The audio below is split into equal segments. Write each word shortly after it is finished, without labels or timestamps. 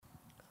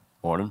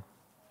Morning.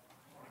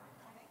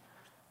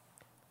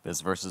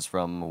 This verse is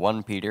from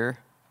 1 Peter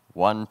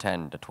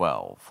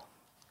 1:10-12.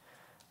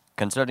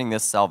 Concerning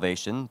this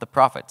salvation, the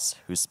prophets,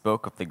 who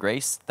spoke of the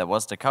grace that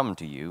was to come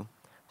to you,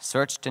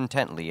 searched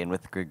intently and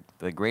with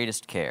the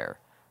greatest care,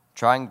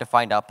 trying to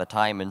find out the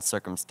time and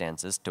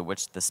circumstances to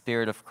which the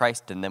Spirit of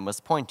Christ in them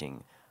was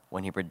pointing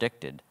when he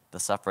predicted the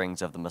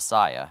sufferings of the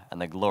Messiah and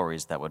the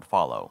glories that would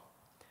follow.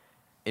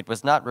 It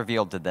was not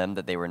revealed to them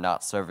that they were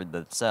not served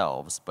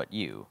themselves, but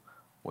you,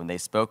 when they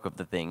spoke of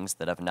the things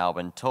that have now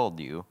been told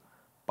you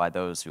by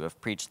those who have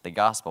preached the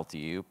gospel to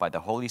you by the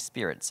Holy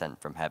Spirit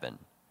sent from heaven.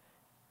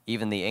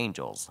 Even the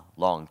angels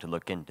long to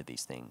look into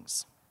these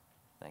things.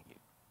 Thank you.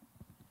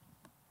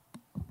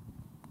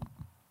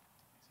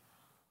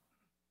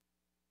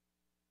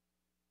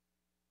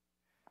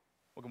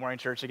 Well, good morning,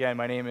 church. Again,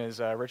 my name is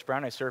Rich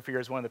Brown. I serve here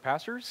as one of the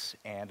pastors.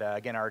 And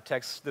again, our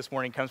text this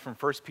morning comes from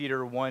 1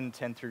 Peter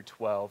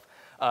 1:10-12.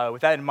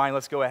 With that in mind,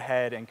 let's go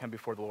ahead and come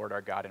before the Lord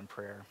our God in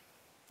prayer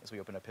as we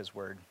open up his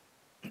word.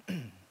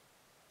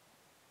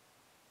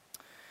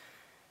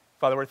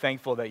 Father, we're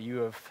thankful that you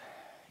have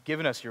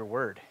given us your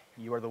word.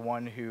 You are the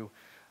one who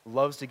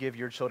loves to give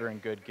your children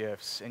good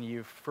gifts, and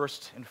you've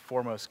first and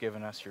foremost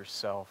given us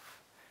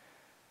yourself.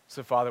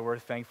 So, Father, we're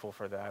thankful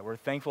for that. We're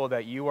thankful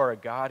that you are a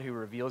God who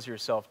reveals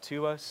yourself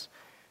to us,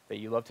 that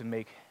you love to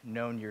make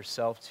known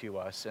yourself to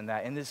us, and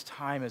that in this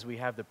time as we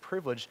have the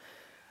privilege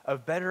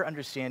of better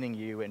understanding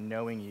you and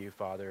knowing you,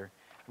 Father,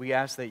 we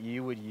ask that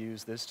you would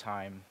use this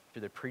time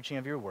through the preaching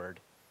of your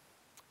word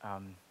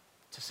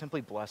to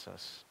simply bless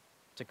us,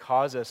 to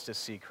cause us to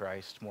see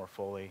Christ more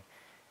fully,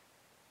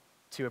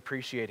 to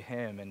appreciate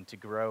him and to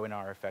grow in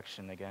our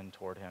affection again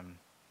toward him.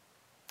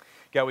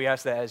 God, we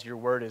ask that as your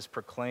word is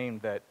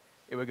proclaimed, that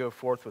it would go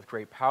forth with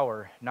great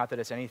power, not that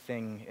it's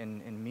anything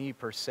in me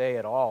per se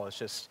at all, it's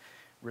just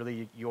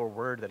really your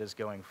word that is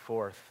going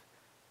forth.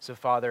 So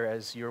Father,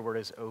 as your word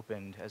is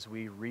opened, as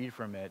we read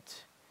from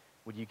it,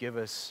 would you give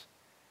us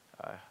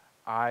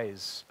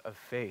eyes of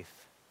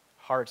faith,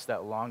 hearts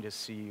that long to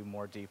see you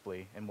more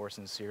deeply and more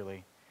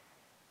sincerely.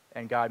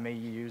 And God, may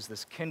you use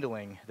this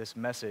kindling, this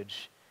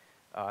message,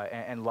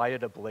 and light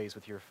it ablaze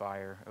with your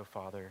fire, O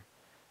Father,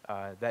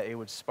 that it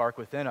would spark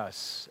within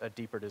us a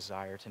deeper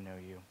desire to know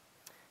you.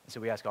 And so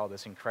we ask all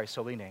this in Christ's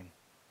holy name.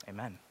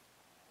 Amen.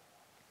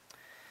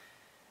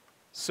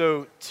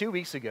 So 2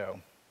 weeks ago,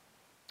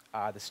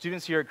 the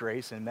students here at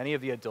Grace and many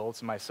of the adults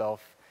and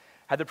myself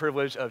had the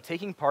privilege of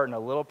taking part in a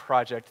little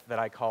project that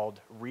I called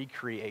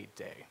Recreate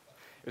Day.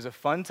 It was a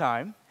fun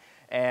time,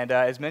 and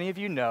as many of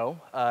you know,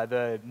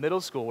 the middle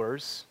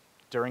schoolers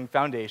during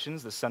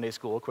Foundations, the Sunday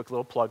school, quick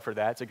little plug for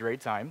that, it's a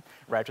great time,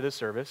 right after the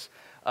service.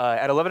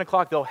 At 11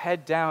 o'clock, they'll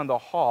head down the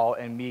hall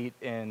and meet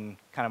in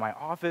kind of my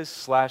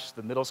office /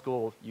 the middle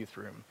school youth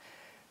room.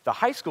 The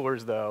high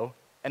schoolers, though,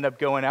 end up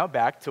going out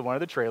back to one of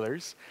the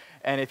trailers,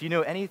 and if you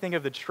know anything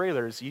of the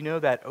trailers, you know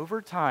that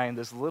over time,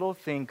 this little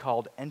thing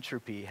called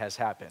entropy has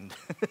happened.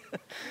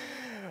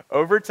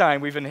 Over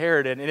time, we've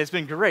inherited, and it's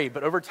been great,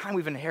 but over time,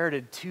 we've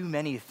inherited too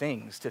many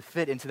things to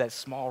fit into that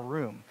small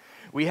room.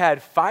 We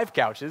had 5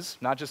 couches,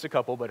 not just a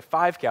couple, but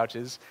 5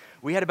 couches.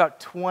 We had about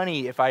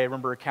 20, if I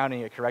remember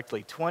counting it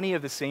correctly, 20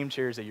 of the same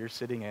chairs that you're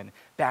sitting in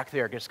back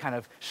there, just kind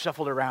of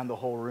shuffled around the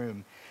whole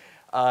room.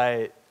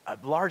 A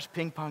large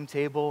ping pong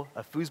table,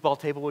 a foosball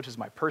table, which is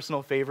my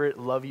personal favorite,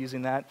 love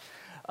using that.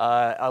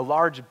 A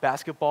large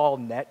basketball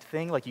net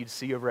thing like you'd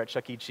see over at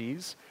Chuck E.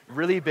 Cheese,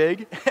 really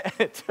big.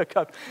 It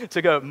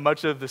took up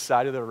much of the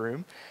side of the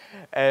room.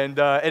 And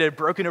it had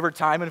broken over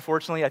time,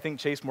 unfortunately. I think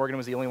Chase Morgan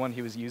was the only one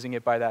who was using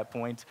it by that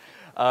point.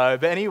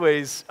 But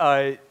anyways,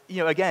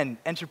 again,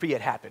 entropy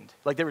had happened.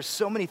 Like there were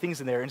so many things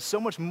in there and so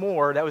much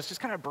more that was just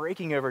kind of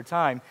breaking over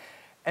time.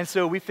 And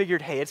so we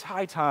figured, hey, it's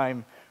high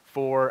time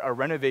for a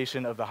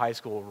renovation of the high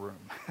school room.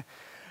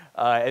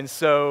 And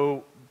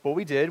so what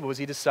we did was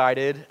he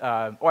decided,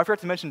 I forgot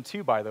to mention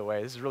too, by the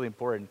way, this is really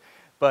important,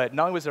 but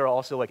not only was there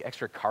also like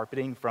extra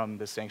carpeting from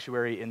the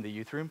sanctuary in the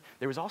youth room,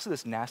 there was also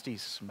this nasty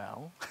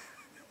smell.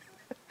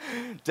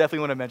 Definitely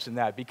want to mention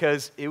that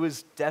because it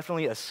was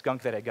definitely a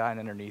skunk that had gotten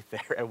underneath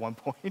there at one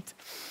point.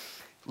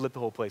 Lit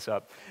the whole place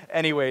up.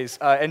 Anyways,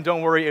 and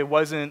don't worry, it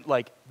wasn't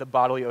like the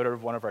bodily odor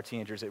of one of our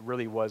teenagers. It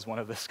really was one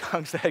of the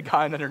skunks that had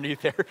gotten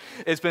underneath there.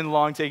 It's been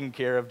long taken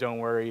care of, don't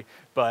worry.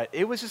 But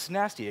it was just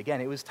nasty. Again,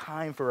 it was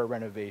time for a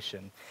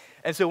renovation.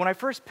 And so when I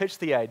first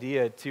pitched the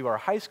idea to our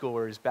high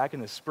schoolers back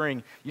in the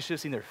spring, you should have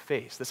seen their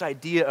face. This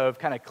idea of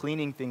kind of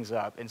cleaning things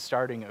up and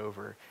starting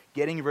over,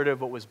 getting rid of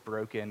what was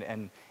broken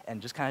and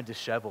just kind of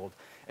disheveled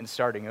and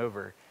starting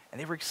over. And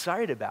they were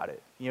excited about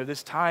it.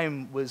 This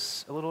time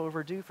was a little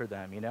overdue for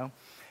them,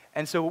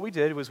 And so what we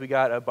did was we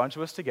got a bunch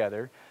of us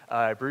together,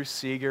 Bruce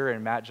Seeger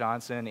and Matt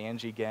Johnson,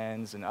 Angie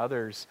Gens, and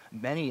others,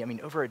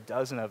 over a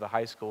dozen of the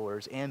high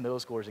schoolers and middle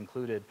schoolers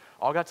included,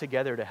 all got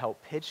together to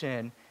help pitch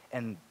in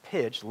and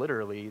pitch,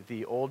 literally,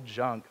 the old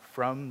junk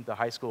from the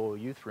high school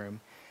youth room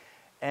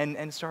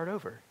and start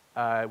over.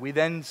 We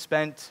then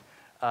spent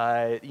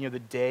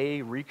the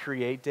day,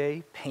 Recreate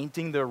Day,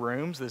 painting the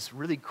rooms, this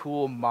really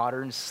cool,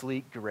 modern,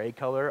 sleek gray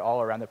color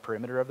all around the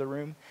perimeter of the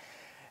room.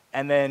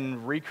 And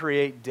then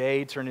recreate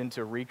day turned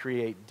into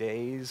recreate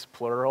days,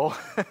 plural,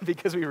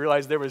 because we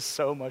realized there was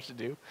so much to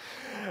do.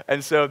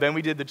 And so then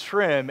we did the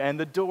trim and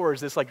the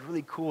doors, this like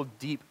really cool,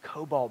 deep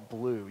cobalt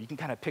blue. You can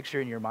kind of picture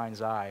it in your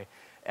mind's eye,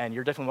 and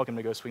you're definitely welcome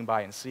to go swing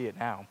by and see it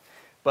now.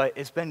 But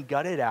it's been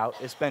gutted out.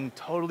 It's been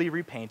totally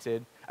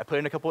repainted. I put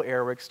in a couple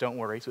air wicks, don't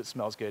worry, so it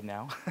smells good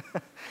now.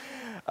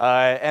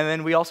 And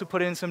then we also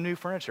put in some new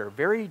furniture.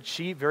 Very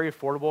cheap, very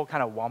affordable,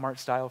 kind of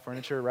Walmart-style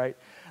furniture, right?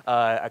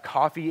 A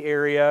coffee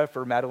area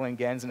for Madeline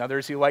Gens and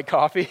others who like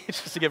coffee,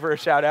 just to give her a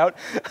shout out.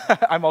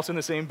 I'm also in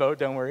the same boat,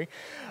 don't worry.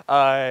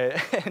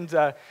 And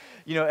a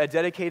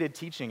dedicated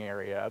teaching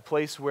area, a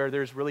place where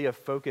there's really a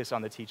focus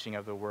on the teaching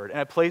of the word, and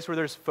a place where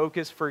there's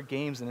focus for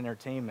games and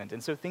entertainment.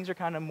 And so things are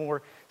kind of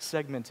more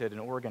segmented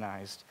and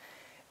organized.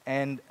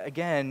 And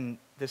again,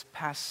 this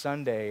past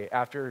Sunday,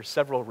 after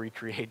several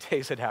Recreate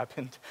days had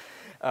happened,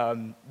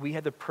 we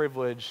had the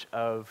privilege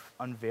of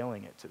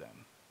unveiling it to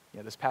them.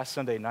 This past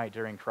Sunday night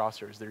during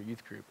Crossers, their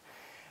youth group.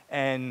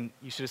 And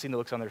you should have seen the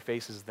looks on their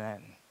faces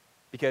then,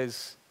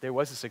 because there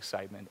was this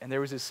excitement, and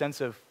there was this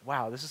sense of,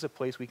 wow, this is a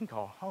place we can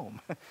call home.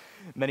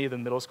 Many of the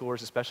middle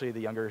schoolers, especially the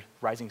younger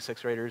rising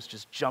sixth graders,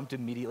 just jumped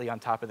immediately on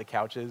top of the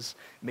couches,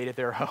 made it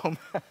their home.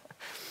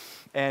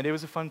 And it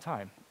was a fun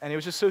time. And it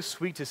was just so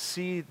sweet to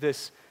see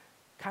this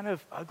kind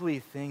of ugly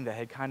thing that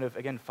had kind of,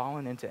 again,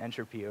 fallen into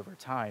entropy over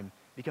time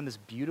become this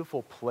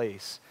beautiful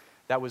place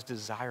that was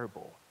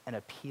desirable and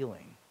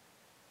appealing,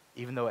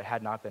 even though it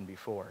had not been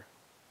before.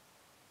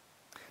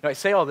 Now, I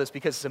say all this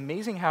because it's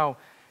amazing how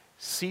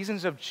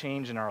seasons of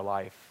change in our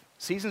life,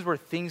 seasons where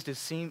things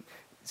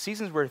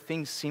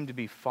seem to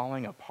be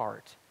falling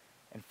apart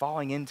and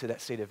falling into that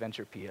state of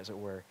entropy, as it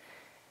were,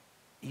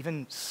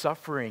 even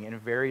suffering in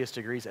various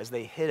degrees as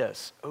they hit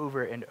us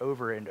over and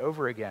over and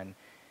over again,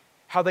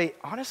 how they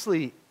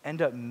honestly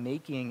end up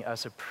making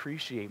us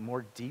appreciate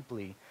more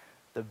deeply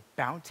the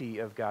bounty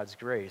of God's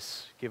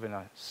grace given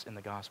us in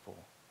the gospel.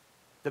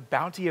 The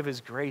bounty of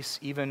his grace,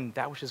 even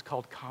that which is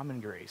called common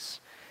grace,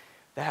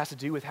 that has to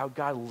do with how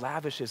God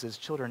lavishes his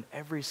children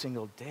every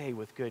single day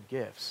with good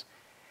gifts.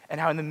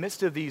 And how in the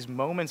midst of these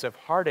moments of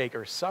heartache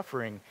or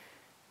suffering,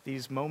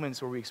 these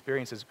moments where we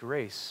experience his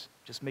grace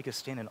just make us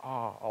stand in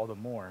awe all the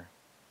more.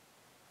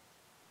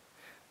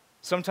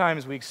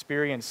 Sometimes we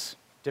experience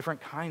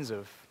different kinds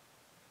of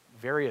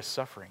various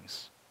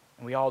sufferings,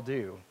 and we all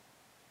do,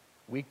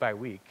 week by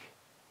week.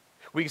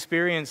 We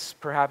experience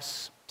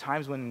perhaps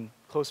times when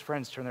close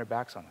friends turn their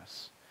backs on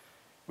us.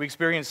 We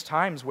experience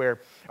times where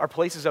our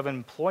places of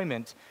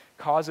employment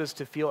cause us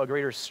to feel a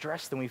greater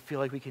stress than we feel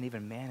like we can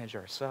even manage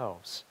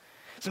ourselves.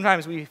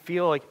 Sometimes we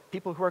feel like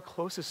people who are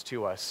closest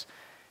to us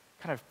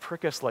kind of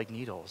prick us like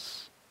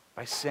needles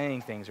by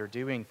saying things or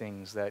doing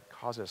things that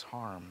cause us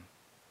harm,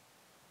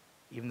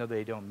 even though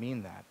they don't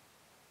mean that.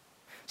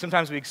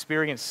 Sometimes we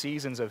experience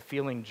seasons of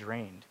feeling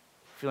drained,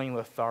 feeling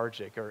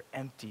lethargic or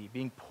empty,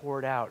 being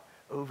poured out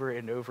over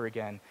and over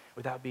again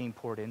without being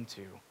poured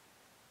into.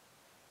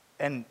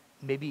 And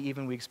maybe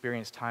even we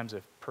experience times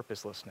of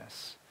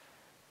purposelessness,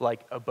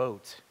 like a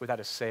boat without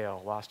a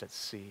sail lost at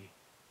sea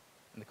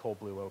and the cold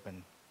blue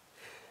open.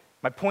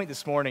 My point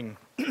this morning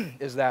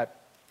is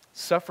that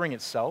suffering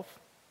itself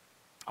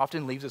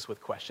often leaves us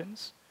with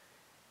questions,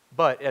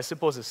 but as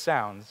simple as it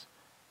sounds,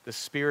 the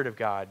Spirit of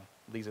God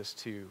leads us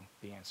to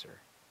the answer.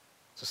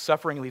 So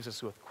suffering leaves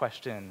us with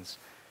questions,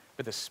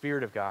 but the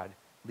Spirit of God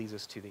leads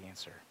us to the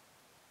answer.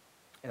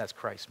 And that's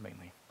Christ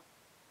mainly.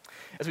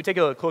 As we take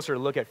a closer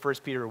look at 1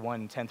 Peter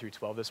 1, 10 through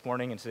 12 this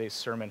morning in today's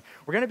sermon,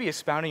 we're going to be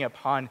expounding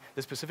upon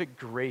the specific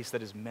grace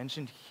that is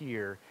mentioned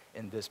here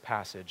in this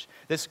passage.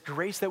 This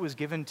grace that was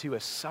given to a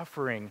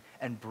suffering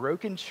and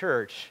broken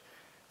church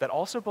that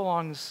also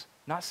belongs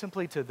not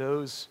simply to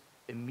those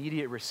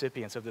immediate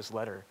recipients of this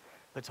letter,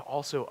 but to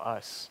also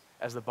us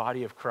as the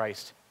body of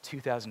Christ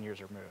 2,000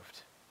 years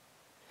removed.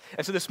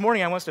 And so this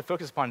morning I want us to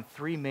focus upon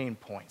three main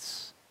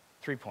points.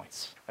 3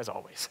 points, as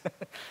always.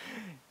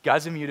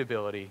 God's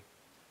immutability,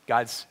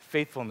 God's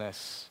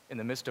faithfulness in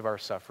the midst of our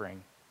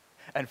suffering,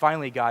 and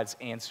finally, God's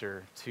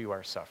answer to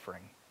our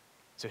suffering.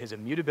 So his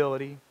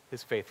immutability,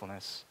 his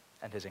faithfulness,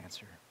 and his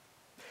answer.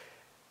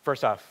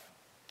 First up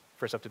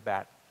to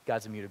bat,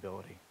 God's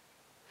immutability.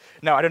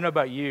 Now, I don't know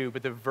about you,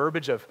 but the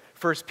verbiage of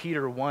 1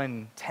 Peter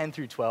 1, 10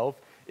 through 12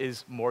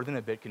 is more than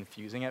a bit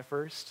confusing at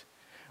first.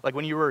 Like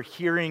when you were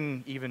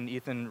hearing even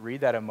Ethan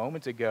read that a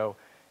moment ago,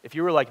 if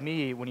you were like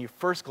me, when you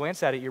first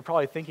glance at it, you're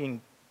probably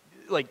thinking,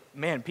 like,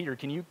 man, Peter,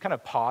 can you kind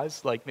of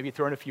pause, like maybe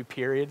throw in a few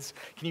periods?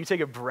 Can you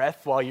take a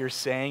breath while you're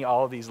saying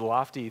all of these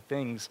lofty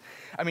things?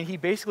 I mean, he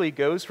basically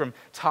goes from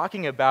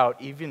talking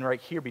about, even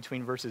right here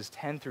between verses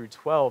 10 through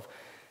 12,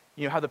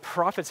 how the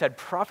prophets had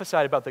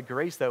prophesied about the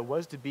grace that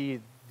was to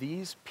be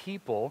these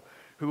people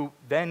who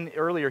then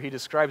earlier he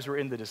describes were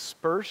in the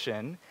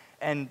dispersion,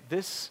 and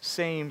this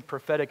same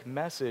prophetic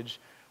message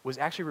was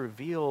actually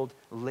revealed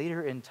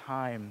later in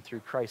time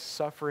through Christ's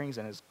sufferings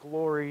and his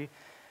glory.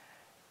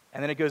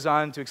 And then it goes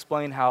on to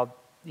explain how,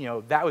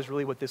 that was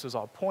really what this was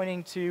all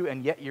pointing to,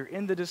 and yet you're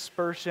in the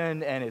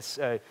dispersion, and it's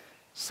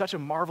such a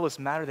marvelous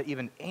matter that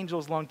even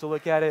angels long to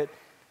look at it.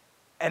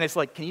 And it's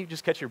like, can you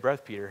just catch your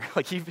breath, Peter?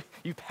 Like,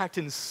 you've packed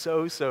in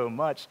so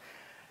much.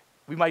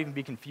 We might even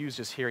be confused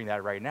just hearing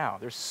that right now.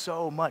 There's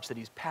so much that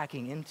he's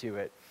packing into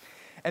it.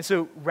 And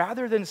so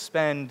rather than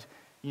spend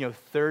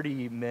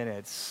 30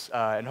 minutes,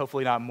 and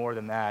hopefully not more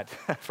than that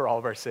for all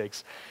of our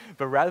sakes,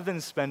 but rather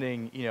than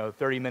spending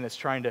 30 minutes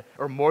trying to,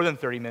 or more than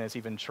 30 minutes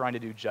even trying to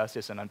do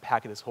justice and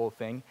unpack this whole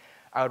thing,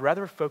 I would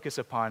rather focus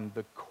upon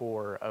the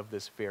core of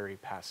this very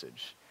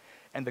passage.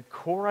 And the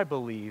core, I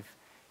believe,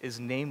 is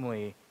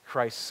namely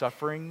Christ's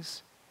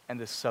sufferings and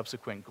the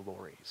subsequent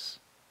glories.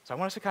 So I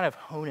want us to kind of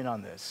hone in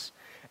on this.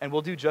 And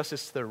we'll do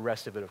justice to the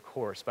rest of it, of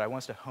course, but I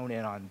want us to hone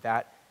in on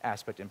that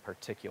aspect in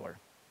particular.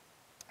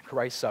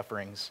 Christ's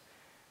sufferings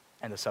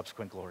and the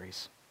subsequent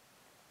glories.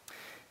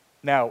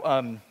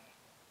 Now,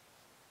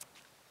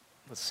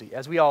 let's see.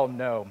 As we all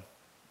know,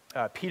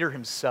 Peter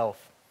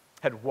himself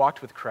had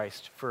walked with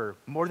Christ for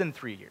more than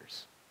 3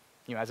 years.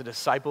 As a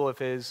disciple of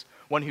his,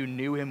 one who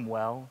knew him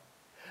well.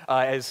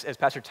 As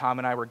Pastor Tom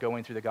and I were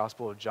going through the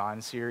Gospel of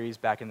John series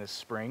back in the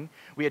spring,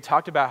 we had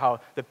talked about how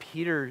that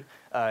Peter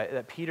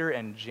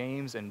and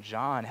James and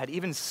John had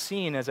even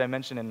seen, as I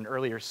mentioned in an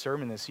earlier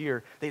sermon this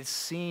year, they had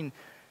seen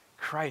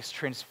Christ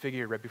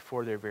transfigured right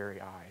before their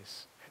very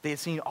eyes. They had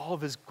seen all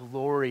of his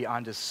glory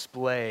on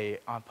display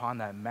upon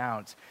that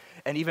mount.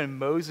 And even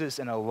Moses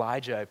and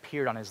Elijah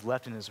appeared on his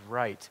left and his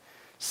right,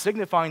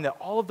 signifying that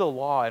all of the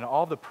law and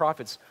all of the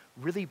prophets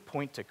really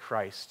point to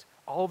Christ.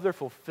 All of their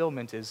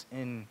fulfillment is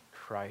in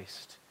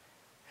Christ.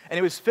 And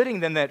it was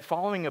fitting then that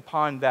following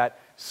upon that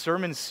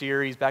sermon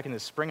series back in the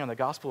spring on the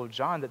Gospel of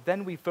John, that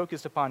then we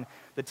focused upon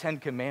the 10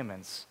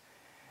 Commandments.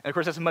 And of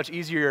course, that's a much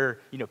easier,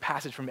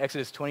 passage from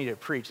Exodus 20 to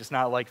preach. It's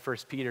not like 1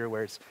 Peter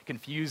where it's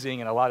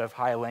confusing and a lot of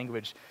high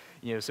language.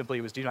 Simply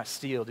it was do not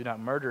steal, do not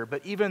murder.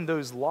 But even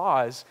those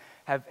laws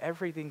have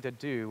everything to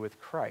do with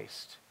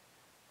Christ.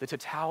 The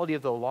totality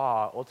of the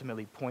law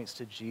ultimately points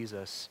to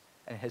Jesus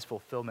and his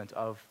fulfillment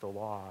of the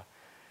law.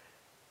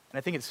 And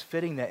I think it's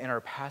fitting that in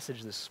our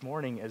passage this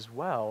morning as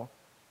well,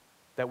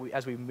 that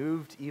as we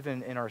moved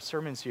even in our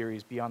sermon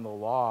series beyond the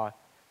law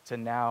to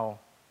now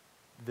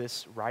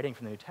this writing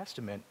from the New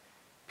Testament,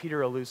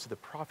 Peter alludes to the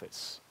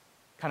prophets,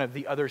 kind of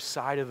the other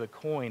side of the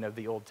coin of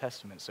the Old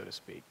Testament, so to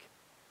speak,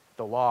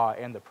 the law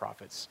and the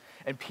prophets.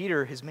 And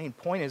Peter, his main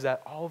point is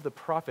that all of the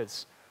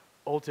prophets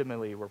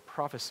ultimately were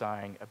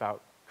prophesying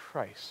about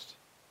Christ.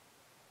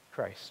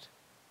 Christ.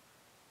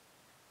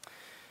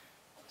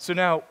 So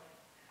now,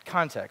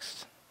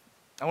 context.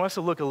 I want us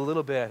to look a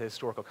little bit at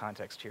historical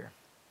context here.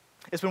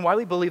 It's been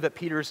widely believed that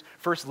Peter's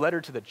first letter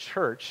to the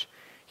church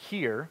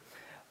here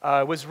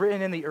was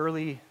written in the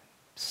early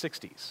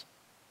 60s.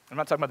 I'm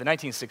not talking about the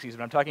 1960s,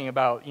 but I'm talking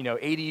about,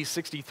 80,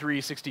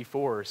 63,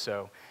 64 or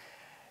so.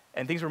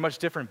 And things were much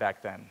different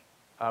back then.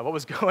 What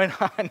was going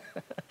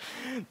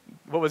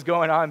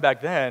on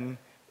back then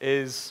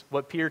is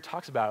what Peter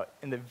talks about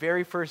in the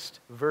very first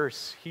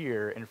verse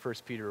here in 1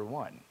 Peter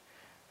 1,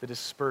 the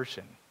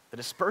dispersion. The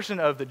dispersion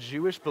of the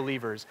Jewish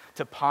believers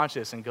to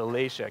Pontus and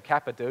Galatia,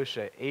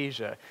 Cappadocia,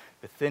 Asia,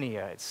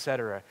 Bithynia,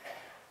 etc.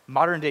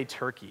 Modern-day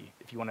Turkey,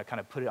 if you want to kind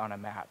of put it on a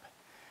map.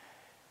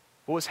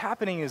 What was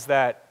happening is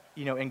that,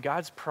 in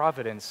God's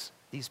providence,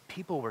 these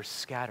people were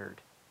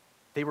scattered.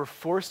 They were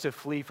forced to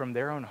flee from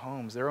their own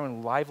homes, their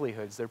own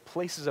livelihoods, their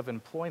places of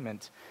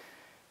employment,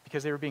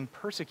 because they were being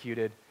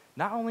persecuted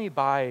not only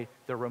by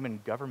the Roman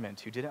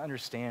government, who didn't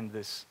understand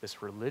this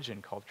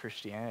religion called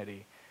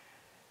Christianity,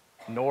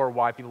 nor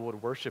why people would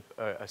worship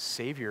a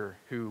Savior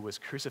who was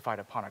crucified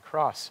upon a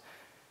cross,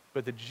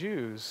 but the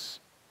Jews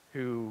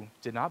who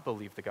did not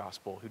believe the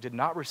gospel, who did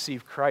not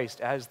receive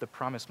Christ as the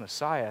promised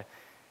Messiah.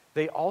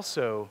 They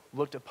also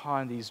looked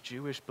upon these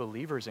Jewish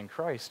believers in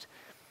Christ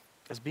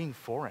as being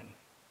foreign,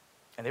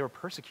 and they were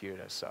persecuted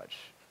as such.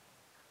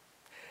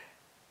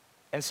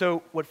 And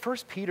so what 1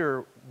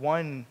 Peter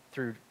 1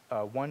 through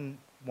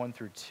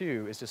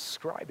 2 is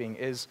describing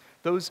is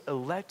those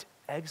elect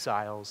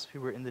exiles who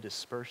were in the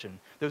dispersion,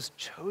 those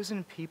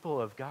chosen people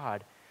of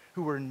God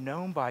who were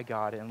known by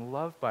God and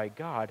loved by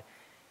God,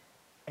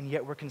 and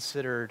yet were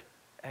considered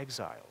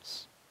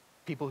exiles,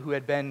 people who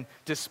had been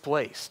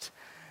displaced.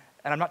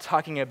 And I'm not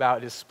talking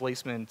about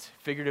displacement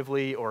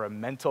figuratively or a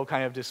mental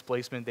kind of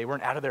displacement. They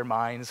weren't out of their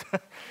minds.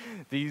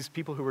 These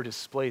people who were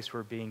displaced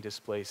were being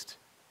displaced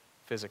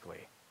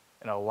physically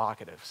in a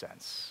locative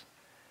sense.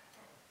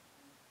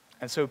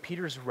 And so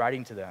Peter's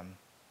writing to them,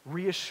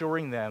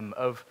 reassuring them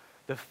of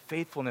the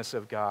faithfulness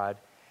of God,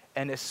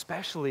 and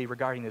especially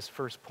regarding this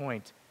first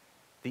point,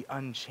 the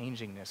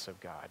unchangingness of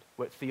God,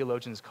 what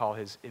theologians call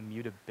his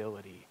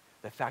immutability,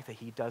 the fact that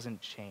he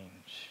doesn't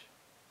change.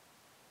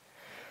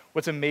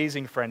 What's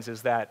amazing, friends,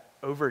 is that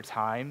over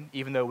time,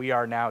 even though we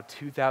are now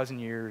 2,000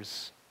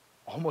 years,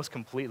 almost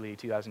completely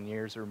 2,000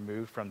 years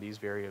removed from these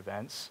very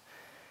events,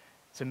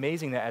 it's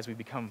amazing that as we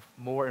become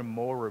more and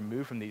more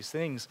removed from these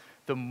things,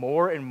 the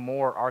more and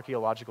more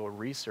archaeological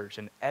research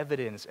and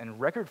evidence and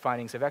record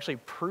findings have actually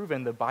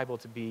proven the Bible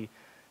to be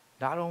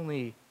not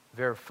only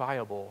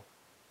verifiable,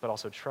 but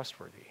also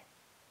trustworthy.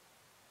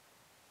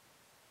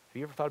 Have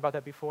you ever thought about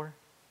that before?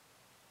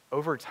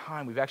 over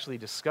time, we've actually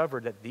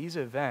discovered that these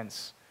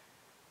events,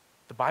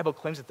 the Bible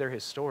claims that they're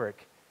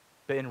historic,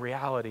 but in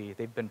reality,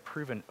 they've been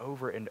proven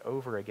over and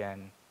over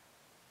again,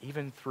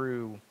 even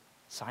through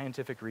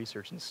scientific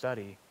research and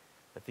study,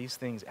 that these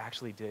things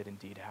actually did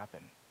indeed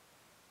happen.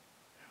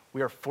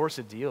 We are forced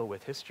to deal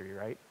with history,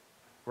 right?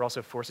 We're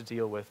also forced to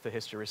deal with the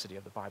historicity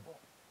of the Bible.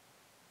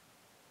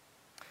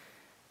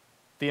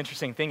 The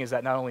interesting thing is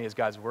that not only is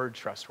God's word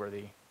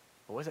trustworthy,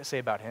 but what does that say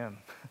about him?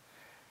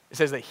 It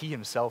says that he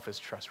himself is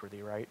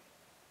trustworthy, right?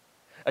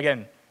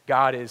 Again,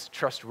 God is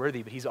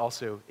trustworthy, but he's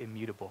also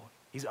immutable.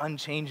 He's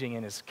unchanging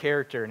in his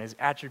character and his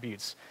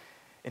attributes,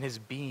 in his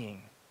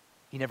being.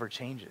 He never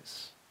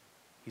changes.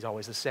 He's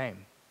always the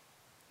same.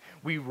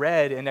 We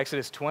read in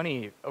Exodus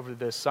 20 over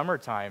the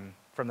summertime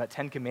from that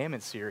 10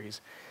 Commandments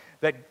series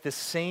that the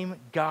same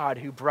God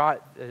who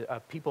brought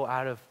people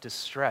out of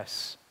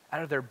distress,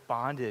 out of their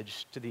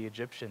bondage to the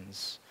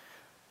Egyptians,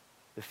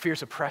 the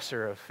fierce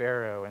oppressor of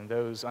Pharaoh and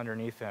those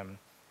underneath him,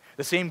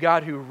 the same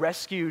God who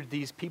rescued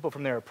these people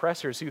from their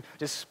oppressors, who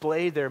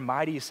displayed their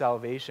mighty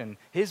salvation,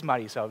 his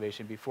mighty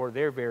salvation before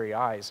their very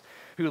eyes,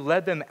 who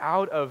led them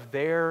out of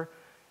their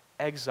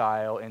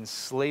exile and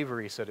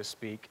slavery, so to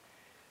speak,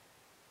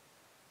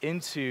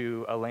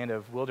 into a land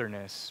of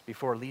wilderness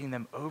before leading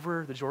them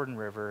over the Jordan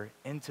River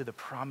into the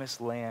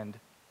promised land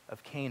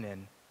of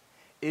Canaan,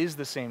 is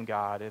the same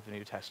God of the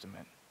New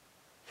Testament.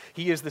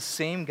 He is the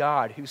same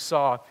God who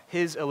saw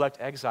his elect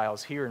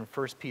exiles here in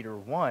 1 Peter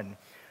 1,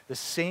 the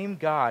same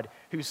God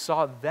who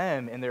saw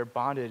them in their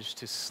bondage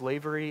to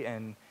slavery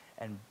and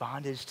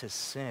bondage to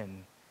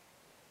sin,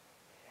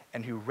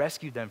 and who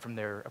rescued them from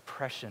their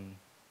oppression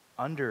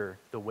under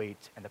the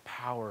weight and the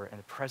power and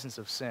the presence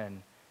of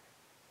sin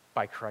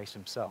by Christ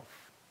himself,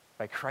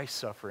 by Christ's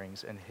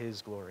sufferings and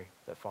his glory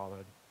that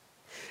followed.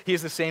 He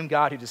is the same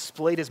God who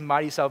displayed his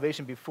mighty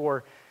salvation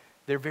before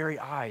their very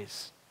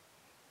eyes,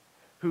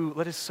 who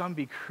let his son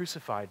be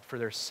crucified for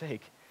their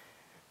sake.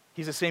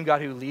 He's the same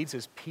God who leads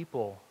his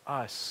people,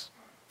 us,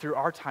 through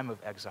our time of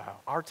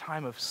exile, our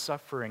time of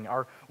suffering,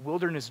 our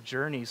wilderness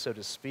journey, so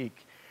to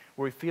speak,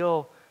 where we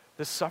feel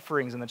the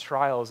sufferings and the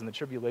trials and the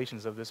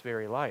tribulations of this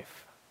very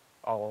life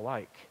all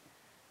alike.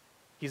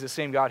 He's the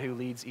same God who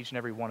leads each and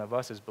every one of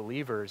us as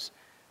believers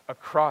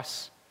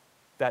across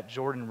that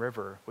Jordan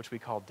River, which we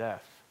call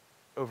death,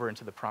 over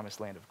into the promised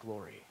land of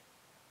glory,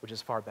 which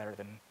is far better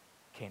than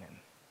Canaan.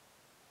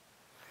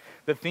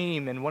 The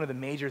theme, and one of the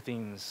major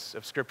themes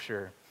of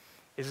Scripture,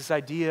 is this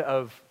idea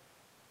of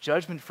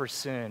judgment for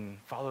sin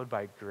followed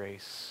by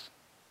grace.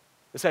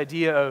 This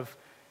idea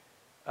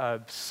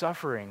of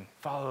suffering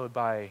followed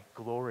by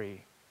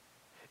glory.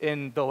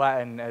 In the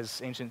Latin,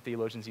 as ancient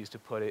theologians used to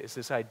put it, it's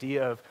this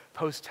idea of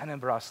post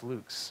tenebras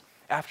lux,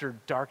 after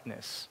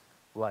darkness,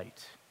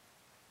 light.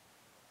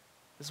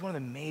 This is one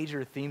of the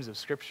major themes of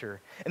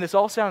Scripture. And this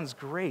all sounds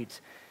great,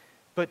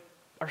 but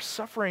our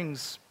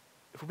sufferings,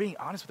 if we're being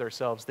honest with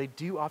ourselves, they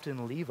do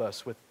often leave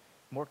us with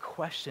more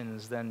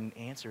questions than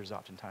answers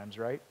oftentimes,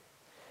 right?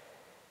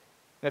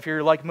 And if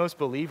you're like most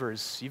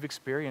believers, you've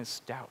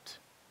experienced doubt.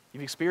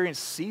 You've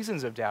experienced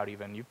seasons of doubt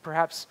even. You've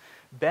perhaps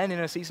been in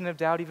a season of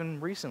doubt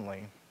even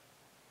recently.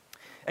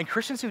 And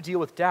Christians who deal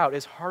with doubt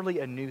is hardly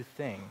a new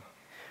thing.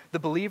 The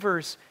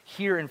believers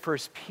here in 1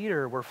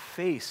 Peter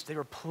they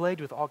were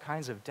plagued with all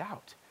kinds of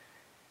doubt.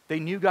 They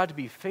knew God to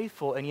be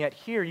faithful, and yet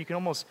here you can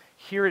almost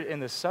hear it in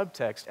the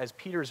subtext as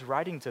Peter's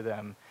writing to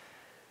them.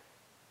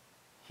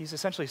 He's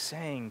essentially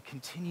saying,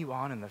 continue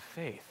on in the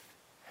faith.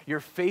 You're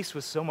faced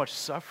with so much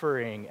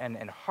suffering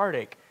and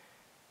heartache,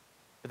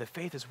 but the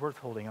faith is worth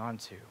holding on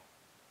to.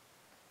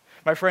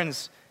 My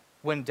friends,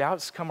 when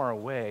doubts come our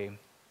way,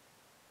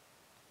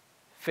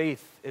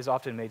 faith is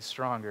often made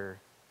stronger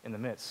in the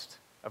midst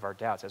of our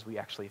doubts as we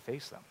actually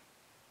face them.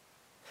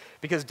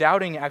 Because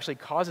doubting actually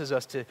causes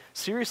us to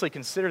seriously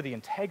consider the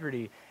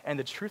integrity and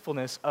the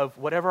truthfulness of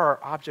whatever our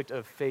object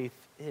of faith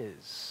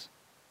is.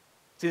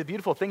 See, the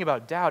beautiful thing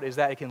about doubt is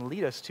that it can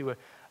lead us to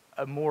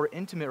a more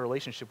intimate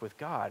relationship with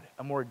God,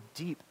 a more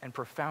deep and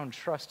profound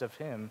trust of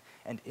him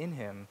and in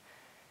him,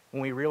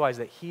 when we realize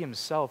that he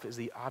himself is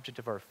the object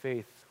of our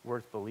faith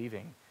worth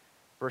believing,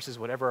 versus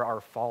whatever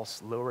our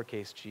false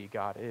lowercase g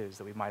God is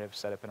that we might have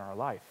set up in our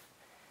life.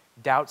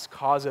 Doubts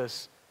cause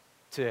us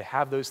to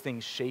have those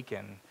things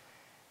shaken,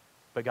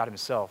 but God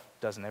himself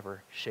doesn't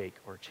ever shake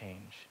or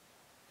change.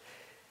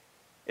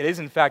 It is,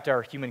 in fact,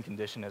 our human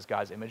condition as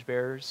God's image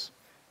bearers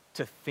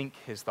to think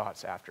his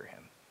thoughts after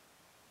him.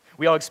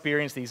 We all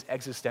experience these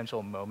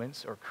existential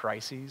moments or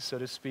crises, so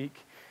to speak,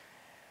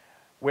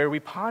 where we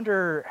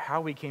ponder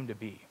how we came to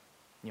be,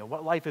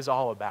 what life is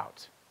all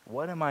about.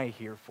 What am I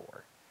here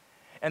for?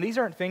 And these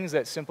aren't things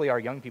that simply our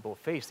young people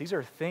face. These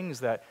are things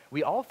that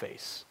we all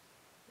face,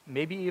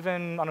 maybe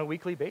even on a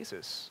weekly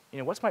basis.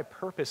 What's my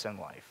purpose in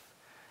life?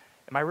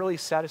 Am I really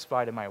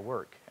satisfied in my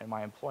work and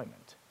my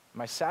employment?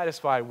 Am I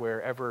satisfied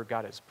wherever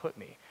God has put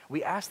me?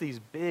 We ask these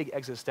big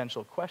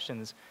existential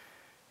questions,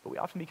 but we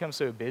often become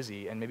so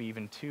busy and maybe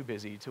even too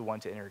busy to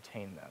want to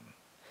entertain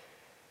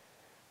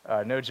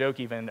them. No joke,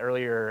 even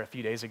earlier a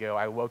few days ago,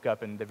 I woke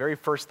up and the very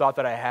first thought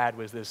that I had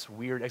was this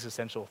weird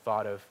existential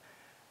thought of,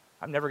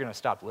 I'm never going to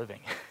stop living.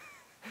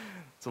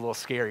 It's a little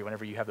scary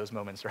whenever you have those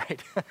moments,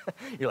 right?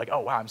 You're like, oh,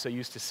 wow, I'm so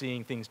used to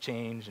seeing things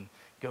change and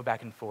go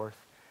back and forth,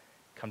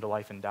 come to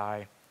life and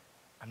die.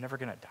 I'm never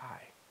going to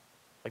die.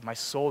 Like, my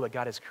soul that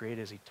God has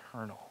created is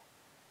eternal.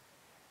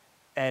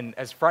 And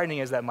as frightening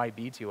as that might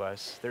be to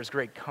us, there's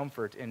great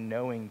comfort in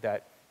knowing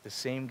that the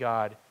same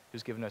God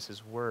who's given us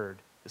his word,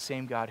 the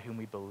same God whom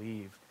we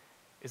believe,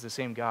 is the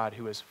same God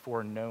who has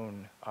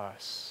foreknown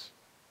us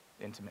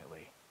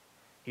intimately.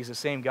 He's the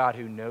same God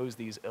who knows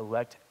these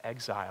elect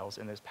exiles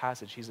in this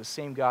passage. He's the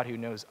same God who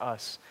knows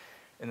us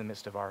in the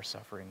midst of our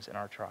sufferings and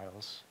our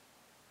trials.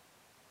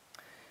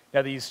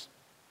 Now, these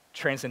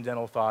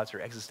transcendental thoughts or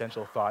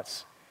existential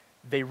thoughts,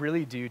 they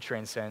really do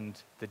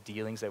transcend the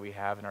dealings that we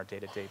have in our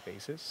day-to-day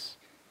basis.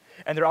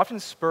 And they're often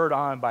spurred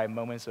on by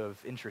moments of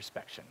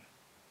introspection.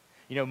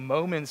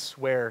 Moments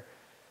where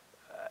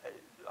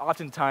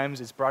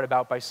oftentimes it's brought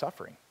about by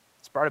suffering.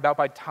 It's brought about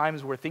by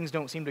times where things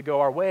don't seem to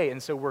go our way,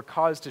 and so we're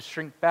caused to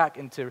shrink back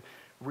and to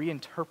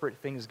reinterpret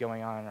things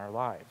going on in our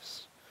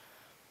lives,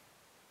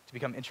 to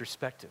become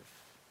introspective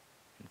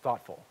and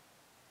thoughtful.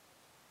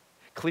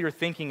 Clear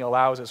thinking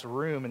allows us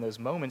room in those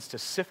moments to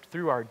sift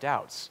through our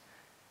doubts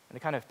and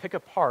to kind of pick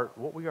apart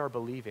what we are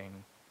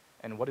believing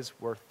and what is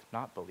worth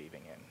not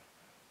believing in.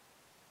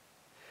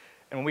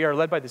 And when we are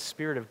led by the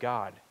Spirit of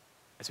God,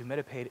 as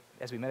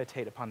we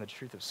meditate upon the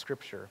truth of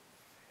Scripture,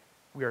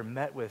 we are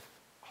met with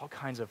all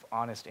kinds of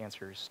honest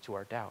answers to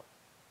our doubt,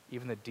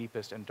 even the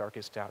deepest and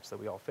darkest doubts that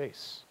we all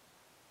face.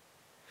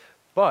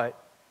 But,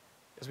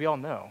 as we all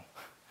know,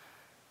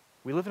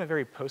 we live in a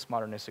very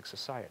postmodernistic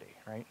society,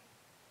 right?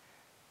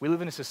 We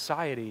live in a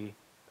society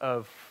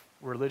of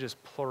religious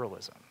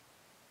pluralism,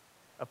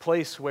 a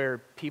place where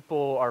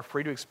people are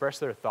free to express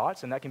their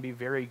thoughts, and that can be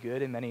very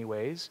good in many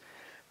ways,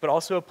 but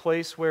also a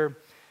place where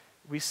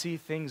we see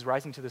things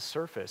rising to the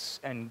surface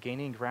and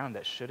gaining ground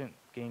that shouldn't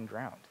gain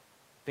ground.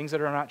 Things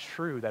that are not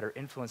true that are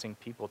influencing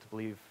people to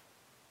believe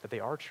that they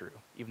are true,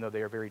 even though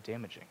they are very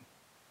damaging.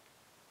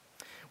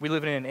 We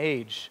live in an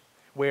age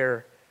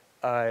where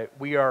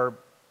we are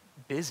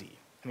busy.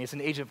 It's an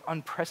age of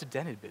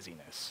unprecedented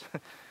busyness.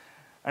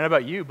 I don't know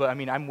about you, but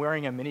I'm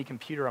wearing a mini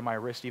computer on my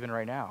wrist even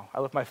right now. I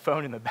left my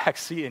phone in the back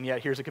seat, and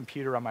yet here's a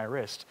computer on my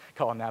wrist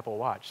called an Apple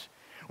Watch.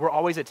 We're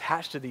always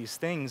attached to these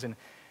things, and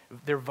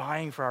they're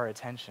vying for our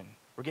attention.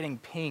 We're getting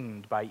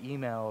pinged by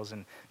emails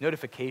and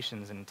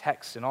notifications and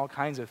texts and all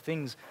kinds of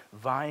things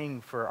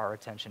vying for our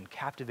attention,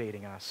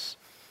 captivating us,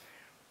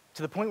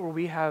 to the point where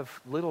we have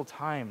little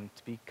time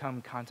to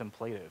become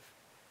contemplative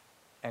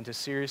and to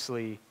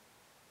seriously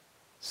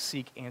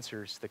seek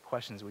answers to the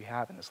questions we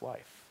have in this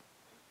life.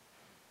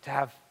 To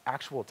have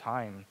actual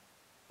time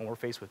when we're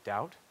faced with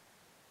doubt,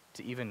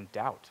 to even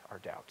doubt our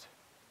doubt.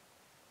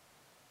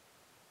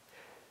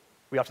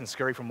 We often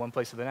scurry from one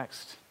place to the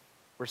next.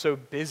 We're so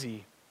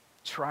busy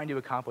trying to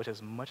accomplish as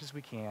much as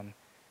we can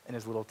in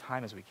as little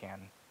time as we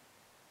can.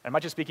 I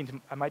might just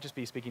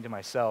be speaking to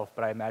myself,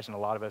 but I imagine a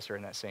lot of us are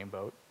in that same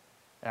boat,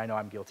 and I know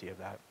I'm guilty of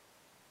that.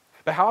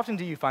 But how often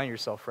do you find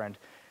yourself, friend,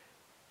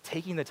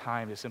 taking the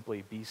time to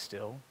simply be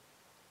still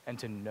and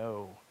to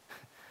know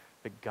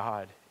that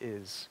God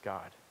is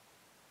God?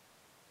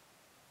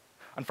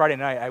 On Friday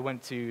night, I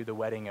went to the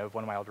wedding of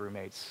one of my old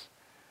roommates.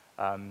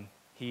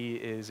 He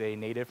is a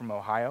native from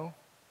Ohio.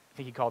 I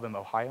think he called them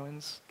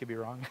Ohioans. Could be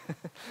wrong.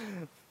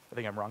 I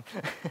think I'm wrong.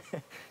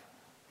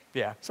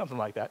 Yeah, something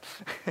like that.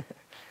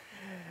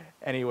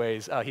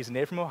 Anyways, he's a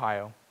native from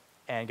Ohio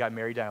and got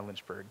married down in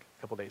Lynchburg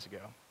a couple days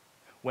ago.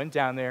 Went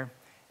down there,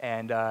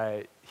 and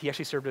he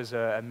actually served as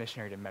a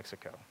missionary to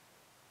Mexico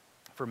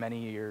for many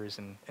years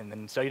and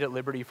then studied at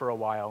Liberty for a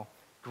while.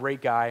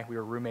 Great guy. We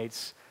were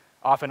roommates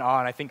off and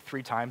on, I think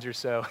 3 times or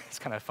so. It's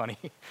kind of funny.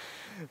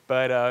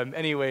 But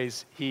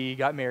anyways, he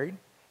got married,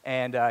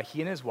 and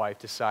he and his wife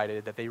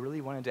decided that they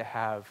really wanted to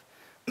have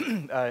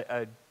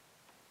a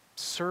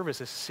service,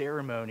 a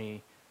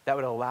ceremony that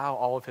would allow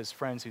all of his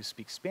friends who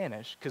speak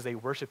Spanish, because they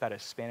worship at a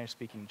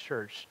Spanish-speaking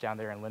church down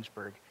there in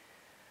Lynchburg,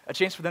 a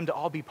chance for them to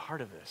all be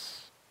part of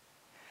this.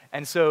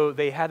 And so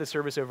they had the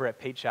service over at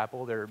Pate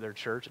Chapel, their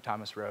church at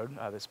Thomas Road,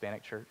 the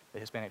Hispanic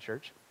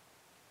church.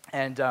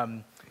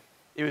 And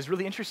it was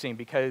really interesting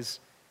because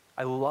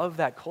I love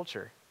that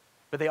culture,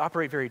 but they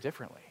operate very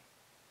differently.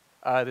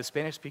 The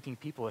Spanish-speaking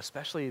people,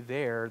 especially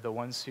there, the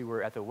ones who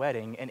were at the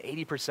wedding, and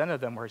 80% of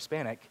them were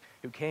Hispanic,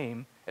 who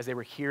came as they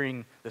were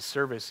hearing the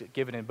service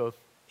given in both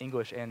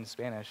English and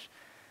Spanish,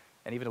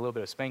 and even a little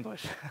bit of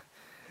Spanglish.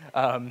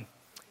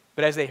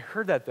 But as they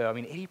heard that, though,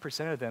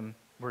 80% of them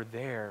were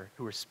there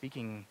who were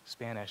speaking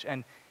Spanish,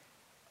 and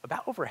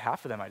about over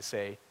half of them, I'd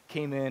say,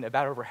 came in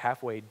about over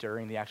halfway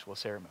during the actual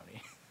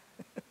ceremony.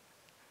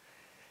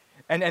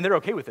 and they're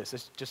okay with this.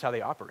 It's just how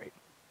they operate.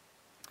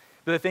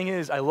 But the thing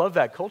is, I love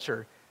that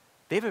culture.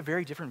 They have a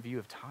very different view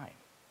of time.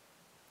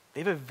 They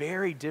have a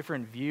very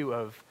different view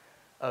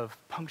of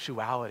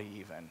punctuality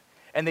even.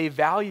 And they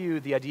value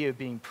the idea of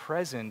being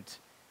present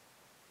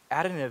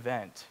at an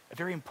event, a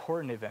very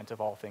important event of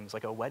all things,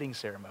 like a wedding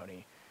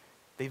ceremony.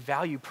 They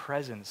value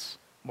presence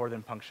more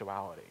than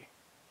punctuality.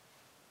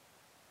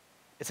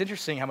 It's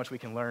interesting how much we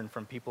can learn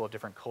from people of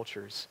different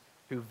cultures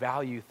who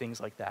value things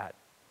like that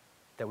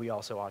we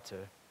also ought to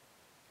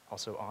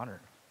also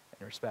honor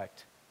and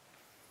respect.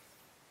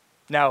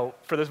 Now,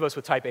 for those of us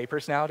with type A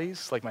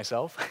personalities, like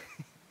myself,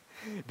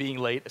 being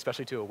late,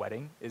 especially to a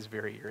wedding, is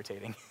very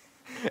irritating.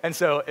 And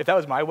so if that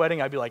was my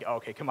wedding, I'd be like, oh,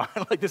 okay, come on,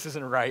 like this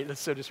isn't right,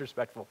 that's so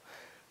disrespectful.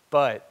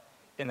 But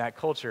in that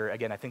culture,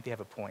 again, I think they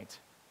have a point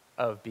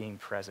of being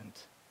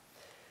present.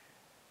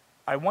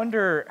 I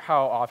wonder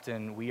how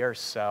often we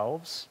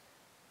ourselves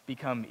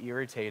become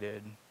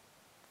irritated,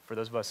 for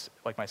those of us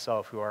like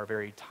myself who are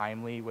very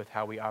timely with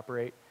how we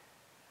operate.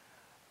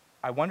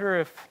 I wonder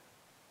if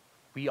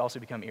we also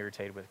become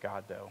irritated with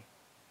God, though,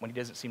 when he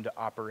doesn't seem to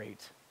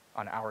operate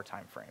on our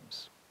time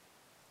frames.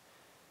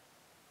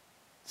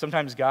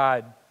 Sometimes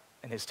God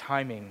and his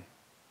timing,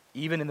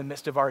 even in the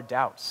midst of our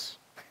doubts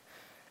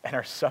and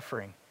our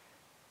suffering,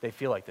 they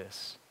feel like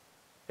this.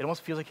 It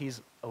almost feels like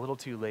he's a little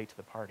too late to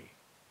the party,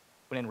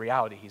 when in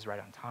reality, he's right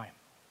on time.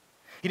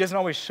 He doesn't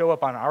always show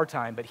up on our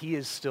time, but he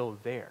is still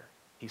there.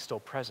 He's still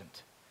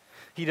present.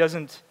 He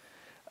doesn't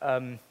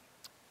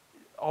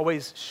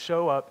always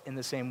show up in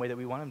the same way that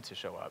we want him to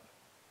show up.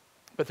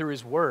 But through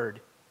his word,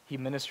 he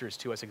ministers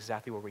to us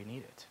exactly where we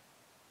need it.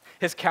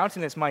 His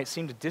countenance might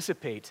seem to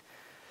dissipate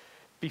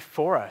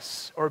before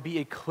us or be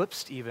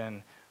eclipsed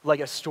even, like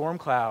a storm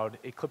cloud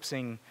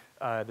eclipsing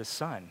the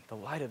sun, the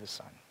light of the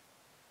sun.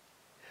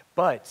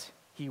 But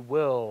he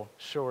will,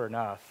 sure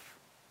enough,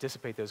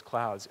 dissipate those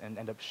clouds and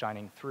end up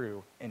shining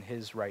through in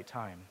his right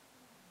time.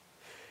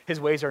 His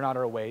ways are not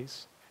our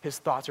ways. His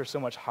thoughts are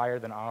so much higher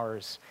than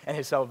ours, and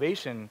his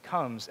salvation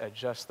comes at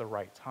just the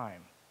right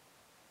time,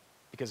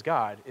 because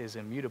God is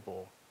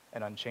immutable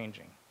and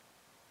unchanging.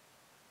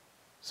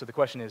 So the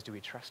question is, do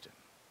we trust him?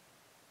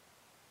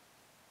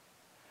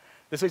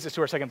 This leads us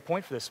to our second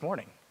point for this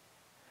morning.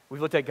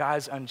 We've looked at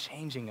God's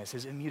unchangingness,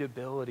 his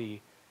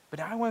immutability, but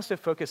now I want us to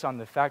focus on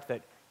the fact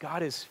that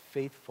God is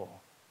faithful.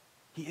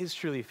 He is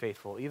truly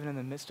faithful, even in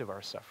the midst of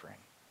our suffering.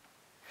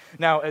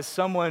 Now, as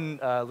someone,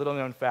 little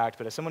known fact,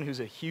 but as someone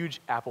who's a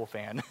huge Apple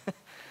fan,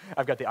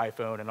 I've got the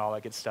iPhone and all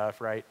that good stuff,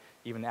 right?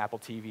 Even Apple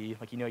TV.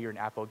 Like, you know you're an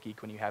Apple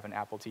geek when you have an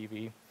Apple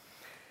TV.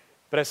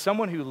 But as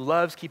someone who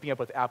loves keeping up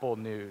with Apple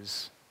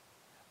news,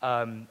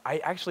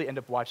 I actually end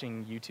up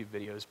watching YouTube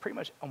videos pretty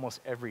much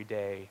almost every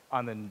day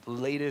on the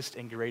latest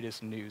and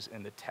greatest news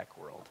in the tech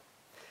world.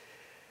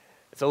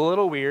 It's a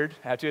little weird,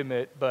 I have to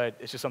admit, but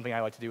it's just something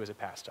I like to do as a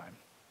pastime.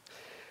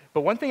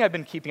 But one thing I've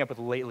been keeping up with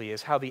lately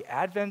is how the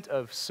advent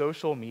of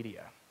social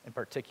media, in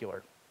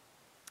particular,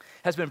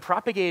 has been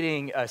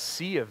propagating a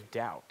sea of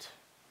doubt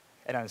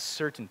and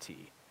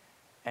uncertainty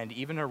and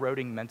even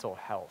eroding mental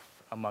health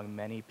among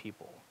many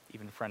people,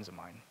 even friends of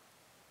mine.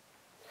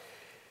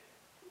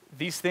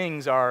 These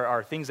things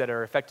are things that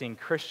are affecting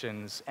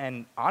Christians,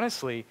 and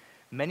honestly,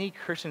 many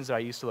Christians that I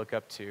used to look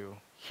up to,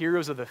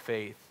 heroes of the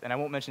faith, and I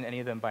won't mention any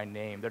of them by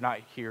name, they're not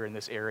here in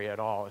this area at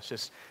all, it's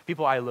just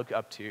people I look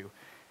up to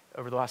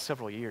over the last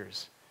several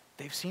years,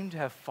 they've seemed to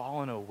have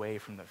fallen away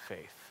from the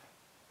faith.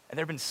 And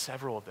there have been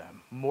several of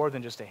them, more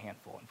than just a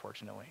handful,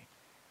 unfortunately.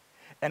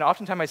 And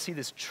oftentimes I see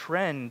this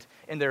trend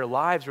in their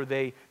lives where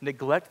they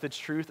neglect the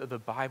truth of the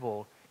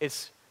Bible.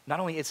 It's not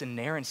only its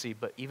inerrancy,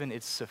 but even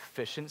its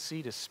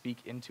sufficiency to speak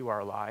into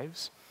our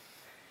lives.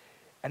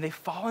 And they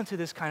fall into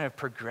this kind of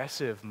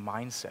progressive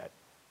mindset,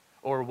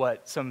 or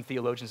what some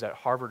theologians at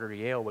Harvard or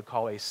Yale would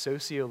call a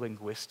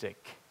sociolinguistic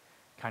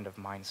kind of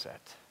mindset.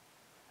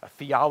 A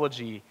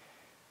theology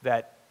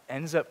that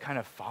ends up kind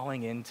of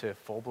falling into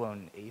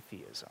full-blown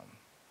atheism.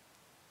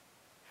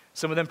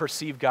 Some of them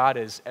perceive God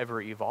as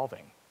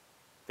ever-evolving.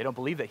 They don't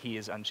believe that he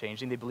is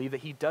unchanging. They believe that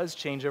he does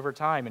change over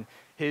time, and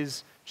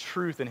his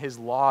truth and his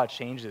law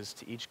changes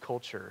to each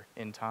culture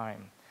in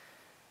time.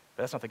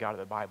 But that's not the God of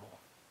the Bible.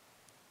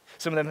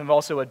 Some of them have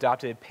also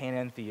adopted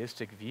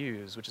panentheistic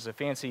views, which is a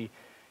fancy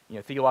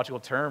theological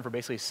term for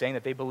basically saying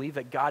that they believe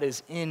that God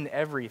is in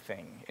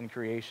everything in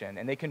creation,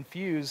 and they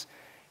confuse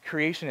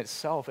creation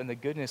itself and the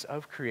goodness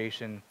of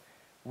creation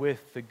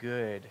with the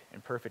good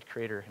and perfect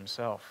creator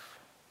himself.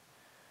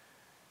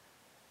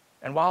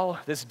 And while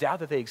this doubt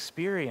that they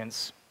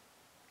experience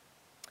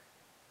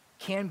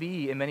can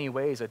be in many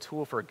ways a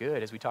tool for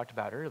good, as we talked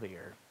about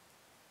earlier,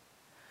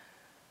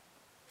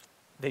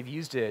 they've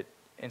used it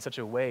in such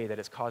a way that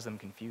it's caused them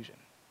confusion.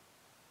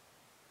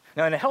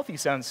 Now, in a healthy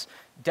sense,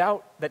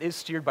 doubt that is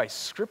steered by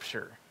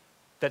Scripture,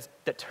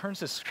 that turns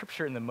to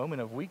Scripture in the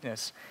moment of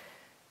weakness,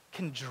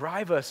 can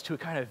drive us to a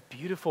kind of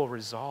beautiful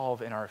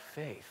resolve in our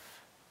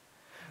faith,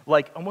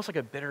 almost like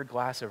a bitter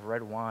glass of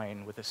red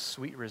wine with a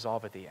sweet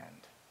resolve at the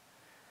end.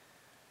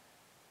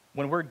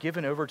 When we're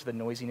given over to the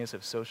noisiness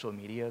of social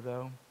media,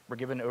 though, we're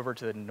given over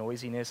to the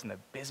noisiness and the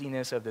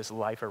busyness of this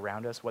life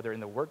around us, whether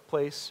in the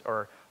workplace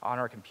or on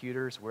our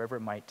computers, wherever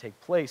it might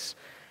take place,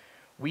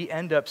 we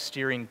end up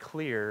steering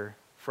clear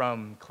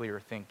from clear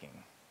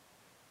thinking,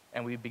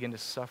 and we begin to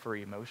suffer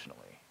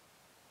emotionally.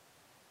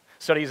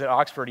 Studies at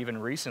Oxford, even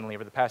recently,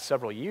 over the past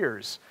several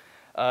years,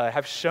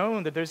 have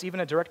shown that there's even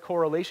a direct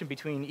correlation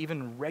between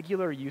even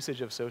regular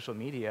usage of social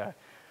media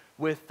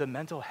with the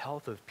mental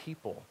health of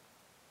people,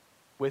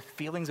 with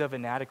feelings of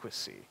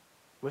inadequacy,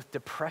 with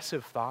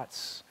depressive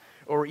thoughts,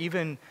 or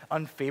even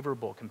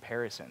unfavorable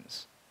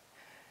comparisons.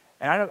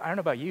 And I don't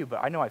know about you,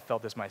 but I know I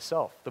felt this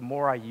myself. The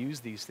more I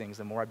use these things,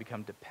 the more I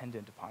become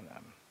dependent upon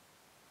them.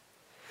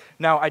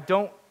 Now, I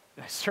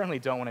certainly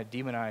don't want to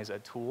demonize a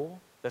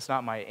tool. That's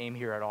not my aim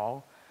here at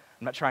all.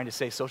 I'm not trying to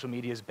say social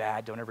media is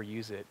bad, don't ever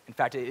use it. In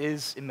fact, it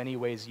is in many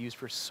ways used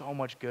for so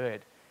much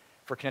good,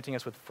 for connecting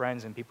us with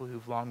friends and people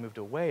who've long moved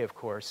away, of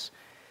course.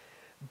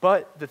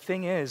 But the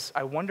thing is,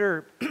 I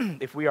wonder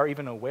if we are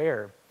even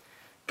aware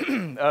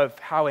of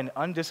how an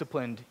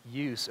undisciplined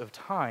use of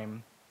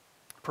time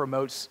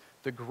promotes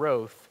the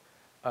growth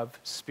of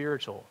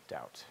spiritual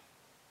doubt.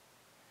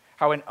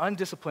 How an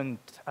undisciplined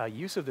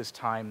use of this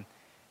time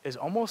is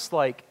almost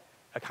like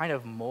a kind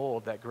of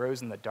mold that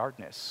grows in the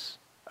darkness,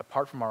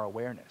 apart from our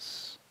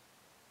awareness.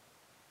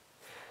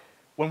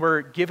 When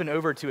we're given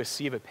over to a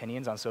sea of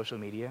opinions on social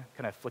media,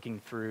 kind of flicking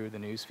through the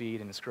news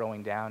feed and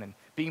scrolling down and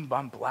being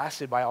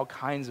blasted by all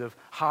kinds of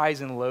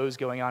highs and lows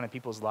going on in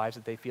people's lives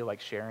that they feel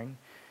like sharing,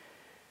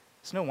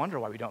 it's no wonder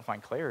why we don't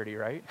find clarity,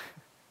 right?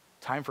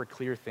 Time for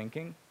clear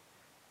thinking.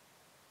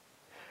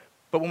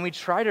 But when we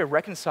try to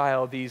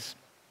reconcile these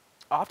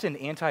often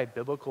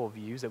anti-biblical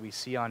views that we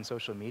see on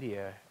social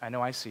media, I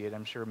know I see it,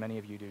 I'm sure many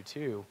of you do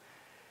too,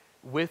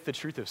 with the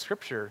truth of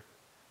Scripture,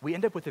 we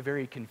end up with a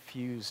very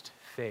confused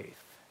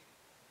faith.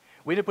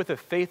 We end up with a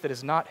faith that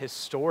is not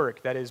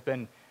historic, that has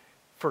been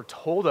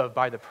foretold of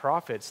by the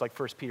prophets, like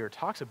 1 Peter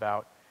talks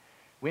about.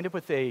 We end up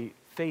with a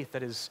faith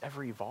that is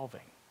ever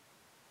evolving,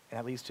 and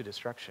that leads to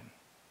destruction.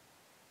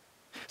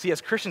 See, as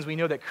Christians, we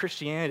know that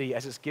Christianity,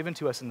 as it's given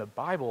to us in the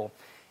Bible,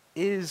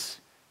 is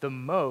the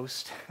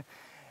most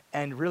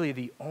and really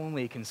the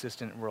only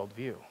consistent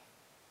worldview.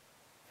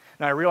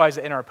 Now, I realize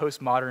that in our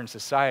postmodern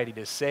society,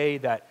 to say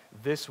that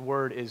this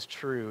word is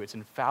true, it's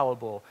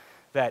infallible,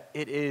 that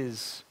it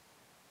is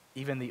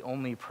even the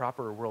only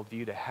proper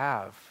worldview to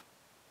have,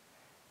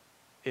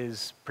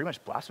 is pretty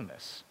much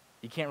blasphemous.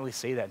 You can't really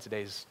say that in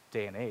today's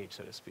day and age,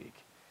 so to speak.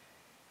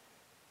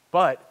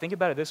 But think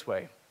about it this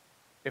way.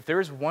 If there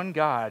is one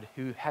God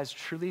who has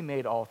truly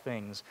made all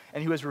things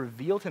and who has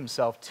revealed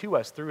himself to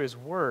us through his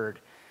word,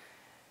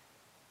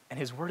 and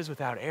his word is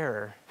without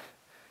error,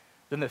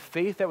 then the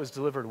faith that was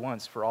delivered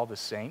once for all the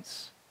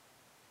saints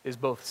is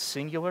both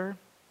singular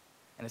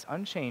and it's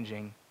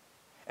unchanging,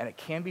 and it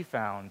can be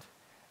found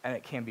and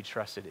it can be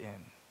trusted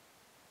in.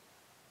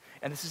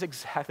 And this is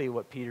exactly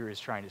what Peter is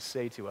trying to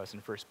say to us in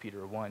 1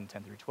 Peter 1,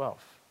 10 through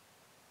 12.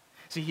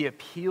 See, he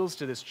appeals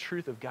to this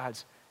truth of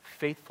God's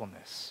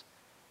faithfulness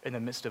in the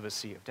midst of a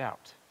sea of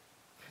doubt.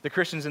 The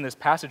Christians in this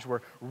passage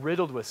were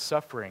riddled with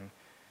suffering,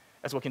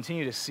 as we'll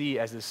continue to see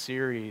as this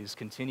series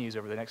continues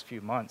over the next few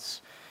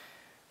months.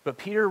 But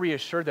Peter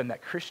reassured them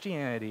that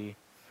Christianity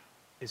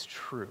is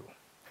true,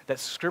 that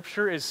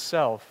Scripture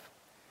itself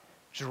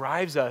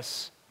drives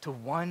us to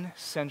one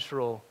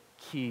central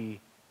key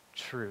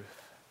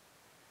truth,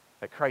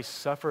 that Christ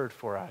suffered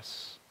for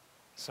us,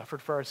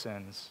 suffered for our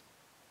sins,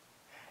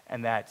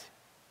 and that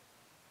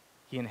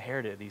he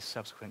inherited these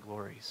subsequent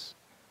glories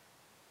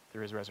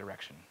through his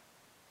resurrection.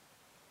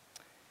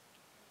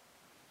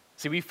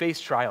 See, we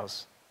face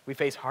trials, we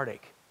face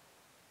heartache,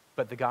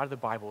 but the God of the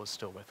Bible is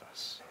still with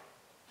us.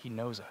 He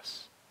knows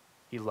us.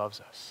 He loves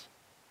us.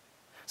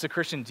 So,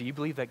 Christian, do you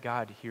believe that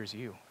God hears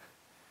you?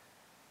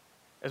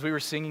 As we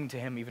were singing to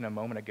him even a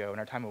moment ago in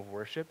our time of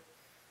worship,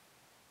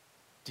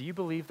 do you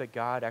believe that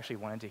God actually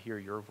wanted to hear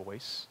your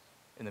voice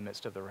in the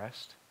midst of the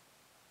rest?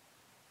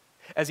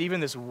 As even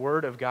this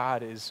word of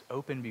God is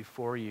open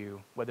before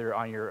you, whether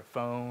on your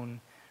phone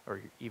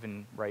or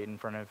even right in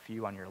front of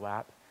you on your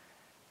lap,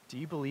 do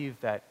you believe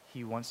that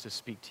he wants to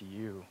speak to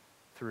you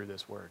through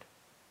this word,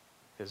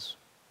 his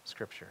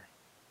Scripture?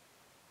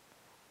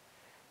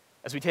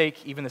 As we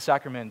take even the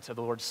sacrament of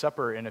the Lord's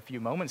Supper in a few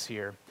moments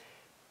here,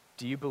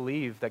 do you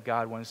believe that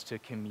God wants to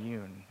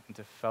commune and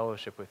to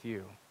fellowship with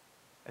you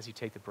as you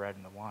take the bread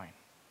and the wine?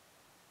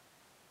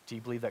 Do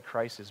you believe that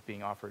Christ is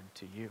being offered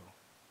to you?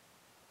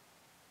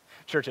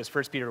 Church, as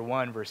 1 Peter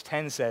 1, verse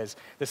 10 says,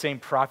 the same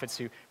prophets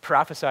who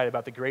prophesied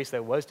about the grace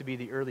that was to be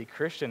the early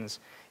Christians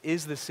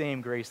is the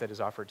same grace that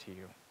is offered to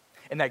you.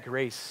 And that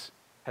grace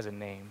has a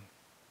name.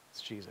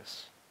 It's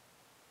Jesus.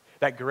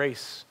 That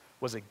grace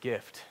was a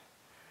gift.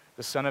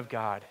 The Son of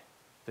God,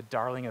 the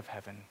darling of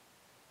heaven,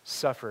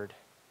 suffered,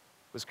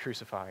 was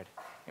crucified,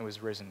 and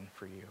was risen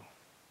for you.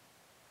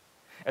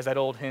 As that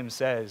old hymn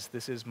says,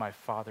 this is my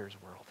Father's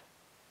world.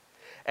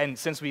 And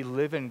since we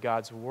live in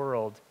God's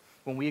world,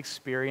 when we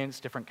experience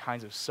different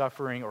kinds of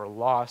suffering or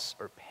loss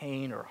or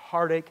pain or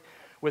heartache,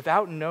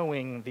 without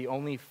knowing the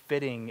only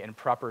fitting and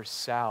proper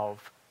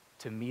salve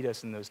to meet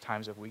us in those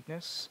times of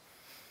weakness,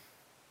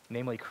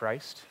 namely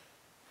Christ,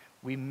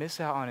 we miss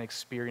out on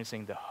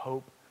experiencing the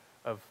hope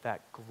of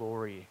that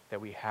glory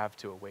that we have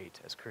to await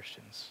as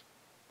Christians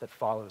that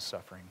follows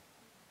suffering.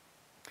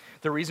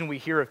 The reason we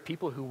hear of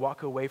people who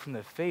walk away from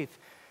the faith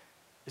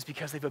is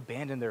because they've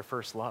abandoned their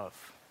first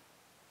love.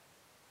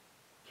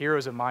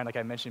 Heroes of mine, like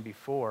I mentioned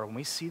before, when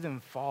we see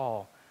them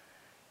fall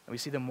and we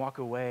see them walk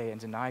away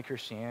and deny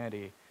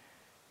Christianity,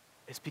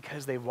 It's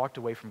because they've walked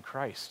away from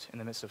Christ in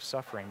the midst of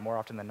suffering more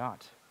often than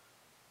not,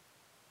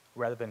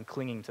 rather than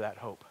clinging to that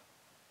hope.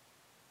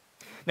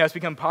 Now, it's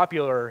become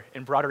popular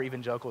in broader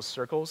evangelical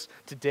circles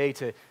today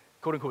to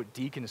quote-unquote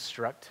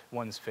deconstruct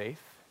one's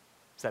faith.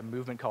 It's that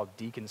movement called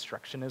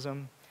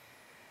deconstructionism.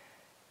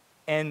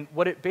 And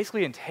what it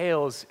basically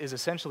entails is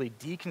essentially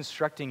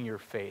deconstructing your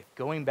faith,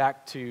 going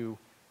back to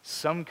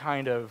some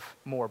kind of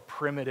more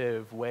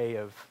primitive way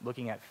of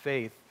looking at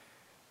faith,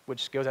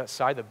 which goes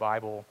outside the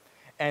Bible,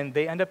 and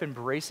they end up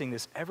embracing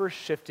this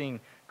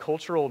ever-shifting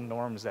cultural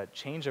norms that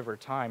change over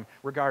time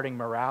regarding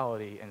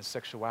morality and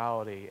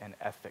sexuality and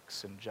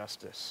ethics and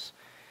justice.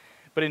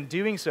 But in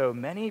doing so,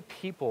 many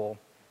people,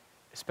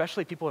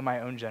 especially people in my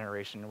own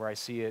generation, where I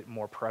see it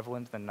more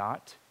prevalent than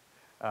not,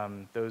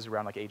 those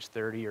around like age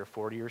 30 or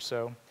 40 or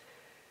so,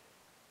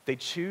 they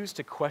choose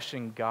to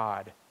question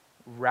God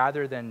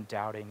rather than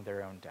doubting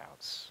their own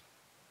doubts.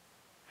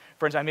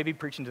 Friends, I may be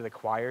preaching to the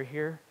choir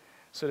here,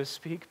 so to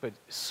speak, but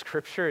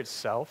Scripture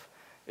itself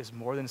is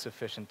more than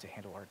sufficient to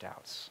handle our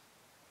doubts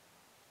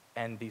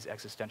and these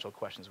existential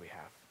questions we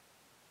have.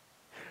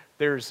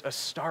 There's a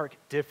stark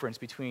difference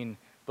between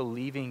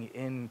believing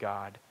in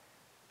God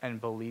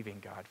and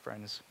believing God,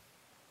 friends.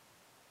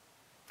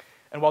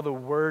 And while the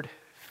word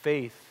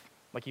faith,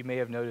 like you may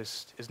have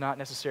noticed, is not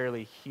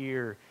necessarily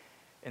here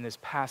in this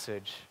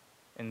passage,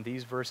 in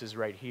these verses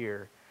right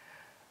here,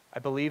 I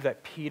believe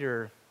that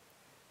Peter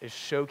is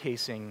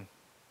showcasing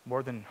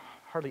more than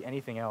hardly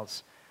anything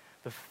else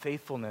the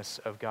faithfulness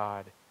of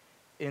God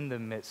in the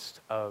midst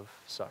of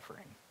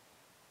suffering.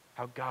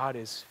 How God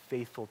is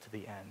faithful to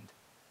the end.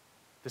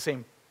 The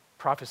same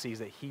prophecies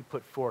that he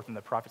put forth in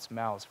the prophets'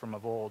 mouths from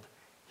of old,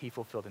 he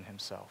fulfilled in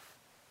himself.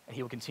 And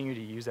he will continue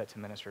to use that to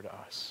minister to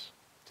us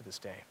to this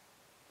day.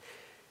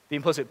 The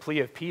implicit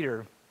plea of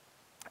Peter,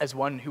 as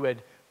one who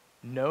had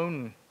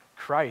known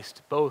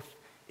Christ both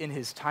in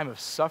his time of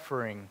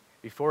suffering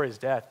before his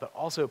death, but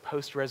also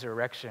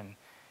post-resurrection,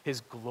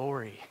 his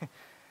glory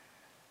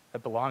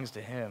that belongs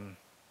to him.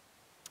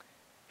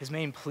 His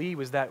main plea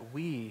was that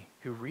we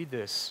who read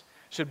this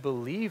should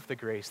believe the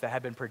grace that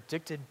had been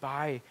predicted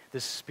by the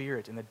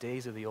Spirit in the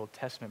days of the Old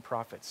Testament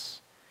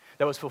prophets,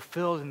 that was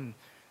fulfilled in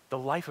the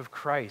life of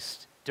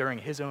Christ during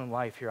his own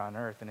life here on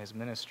earth and his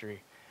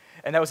ministry,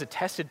 and that was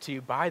attested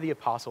to by the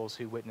apostles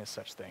who witnessed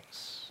such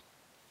things.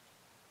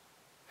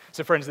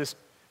 So friends, this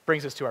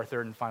brings us to our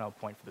third and final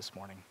point for this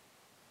morning,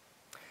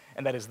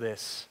 and that is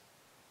this: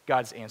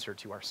 God's answer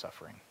to our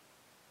suffering.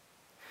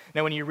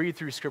 Now, when you read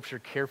through Scripture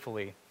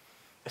carefully,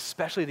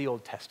 especially the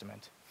Old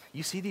Testament,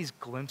 you see these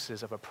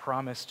glimpses of a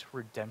promised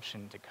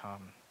redemption to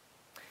come.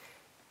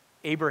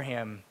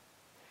 Abraham,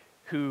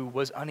 who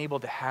was unable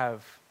to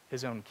have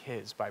his own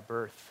kids by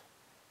birth,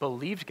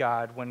 believed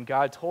God when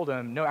God told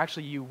him, no,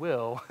 actually you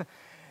will.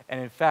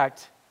 And in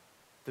fact,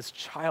 this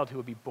child who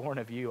will be born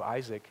of you,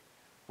 Isaac,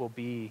 will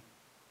be,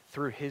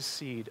 through his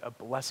seed, a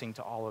blessing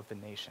to all of the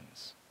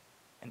nations.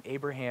 And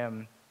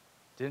Abraham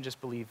didn't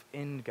just believe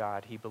in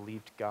God, he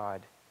believed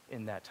God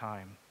in that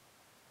time.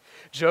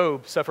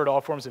 Job suffered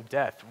all forms of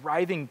death,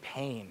 writhing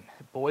pain,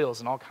 boils,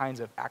 and all kinds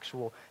of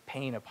actual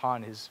pain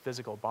upon his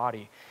physical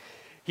body.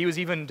 He was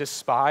even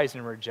despised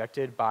and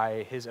rejected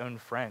by his own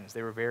friends.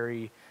 They were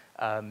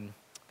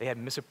they had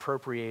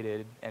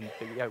misappropriated and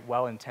yet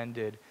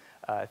well-intended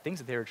things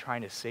that they were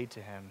trying to say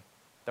to him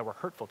that were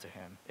hurtful to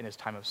him in his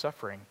time of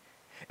suffering.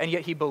 And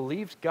yet he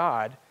believed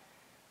God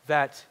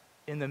that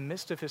in the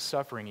midst of his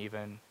suffering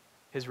even,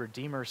 his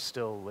Redeemer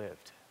still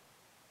lived.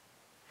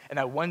 And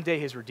that one day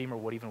his Redeemer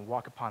would even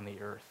walk upon the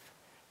earth,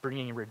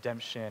 bringing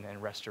redemption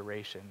and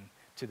restoration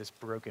to this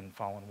broken,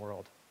 fallen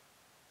world.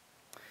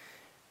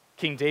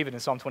 King David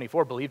in Psalm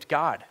 24 believed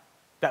God,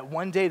 that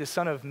one day the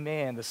Son of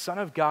Man, the Son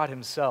of God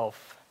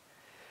himself,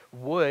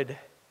 would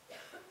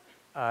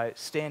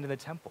stand in the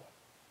temple.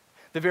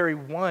 The very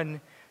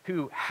one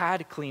who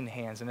had clean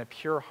hands and a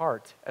pure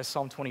heart, as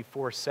Psalm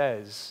 24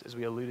 says, as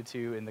we alluded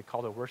to in the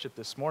call to worship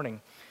this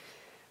morning,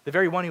 the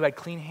very one who had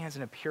clean hands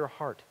and a pure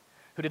heart,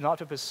 who did not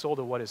lift up his soul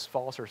to what is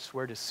false or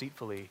swear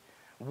deceitfully,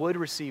 would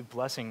receive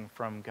blessing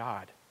from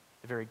God,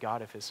 the very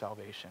God of his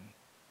salvation.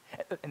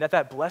 And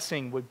that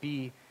blessing would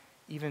be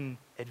even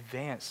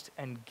advanced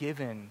and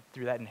given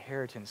through that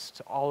inheritance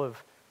to all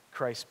of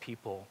Christ's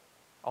people,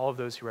 all of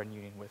those who are in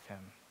union with him,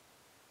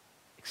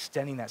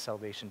 extending that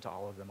salvation to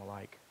all of them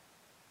alike.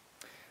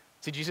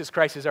 See, Jesus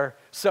Christ is our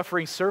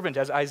suffering servant,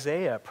 as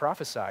Isaiah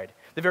prophesied,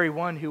 the very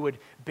one who would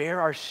bear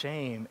our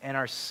shame and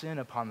our sin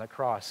upon the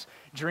cross,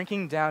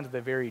 drinking down to the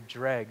very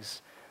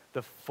dregs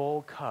the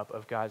full cup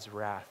of God's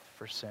wrath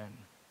for sin.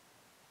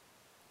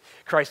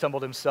 Christ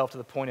humbled himself to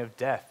the point of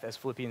death, as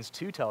Philippians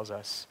 2 tells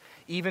us,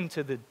 even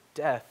to the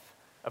death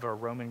of a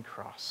Roman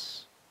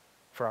cross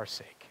for our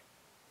sake.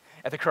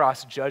 At the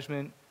cross,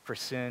 judgment for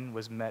sin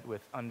was met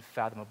with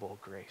unfathomable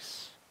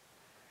grace.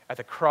 At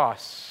the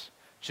cross,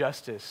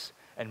 justice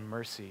and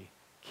mercy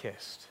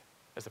kissed,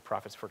 as the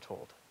prophets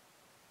foretold.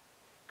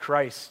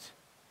 Christ,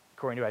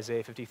 according to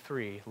Isaiah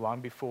 53, long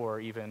before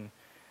even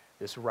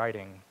this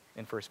writing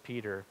in 1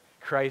 Peter,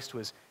 Christ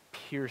was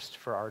pierced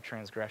for our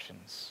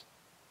transgressions.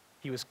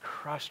 He was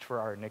crushed for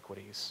our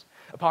iniquities.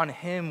 Upon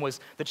him was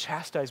the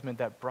chastisement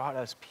that brought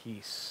us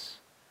peace.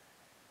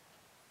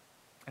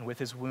 And with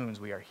his wounds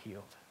we are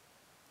healed.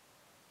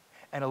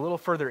 And a little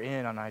further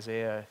in on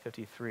Isaiah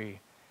 53,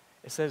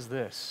 it says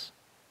this,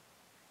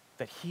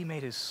 that he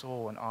made his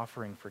soul an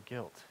offering for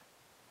guilt.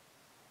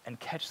 And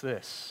catch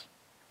this,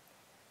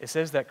 it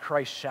says that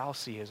Christ shall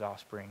see his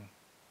offspring,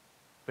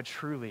 but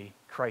truly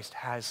Christ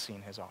has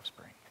seen his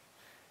offspring.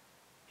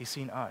 He's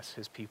seen us,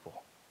 his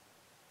people.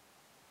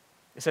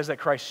 It says that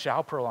Christ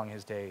shall prolong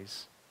his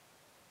days,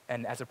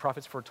 and as the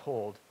prophets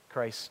foretold,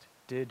 Christ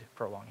did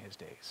prolong his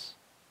days.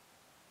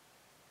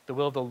 The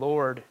will of the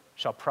Lord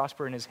shall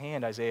prosper in his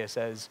hand, Isaiah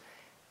says,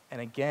 and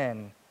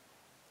again,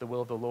 the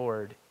will of the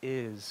Lord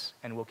is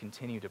and will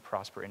continue to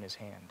prosper in his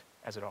hand,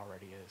 as it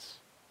already is.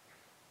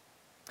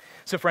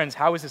 So friends,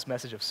 how is this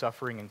message of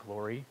suffering and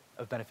glory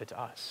of benefit to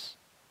us?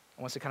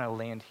 I want us to kind of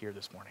land here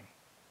this morning.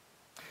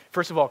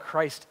 First of all,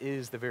 Christ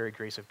is the very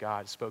grace of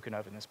God spoken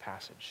of in this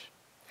passage.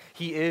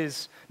 He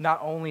is not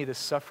only the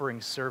suffering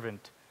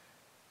servant,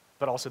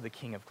 but also the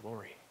King of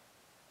glory,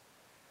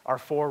 our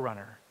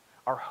forerunner,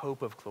 our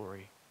hope of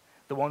glory,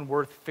 the one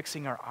worth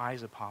fixing our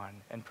eyes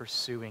upon and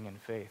pursuing in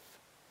faith.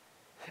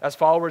 As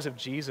followers of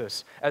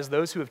Jesus, as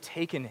those who have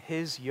taken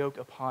his yoke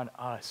upon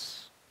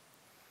us,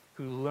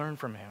 who learn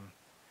from him,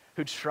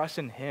 who trust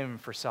in him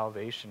for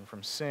salvation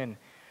from sin,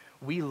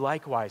 we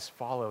likewise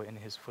follow in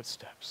his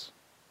footsteps.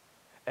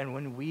 And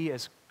when we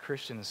as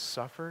Christians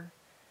suffer,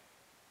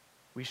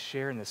 we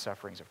share in the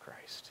sufferings of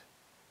Christ.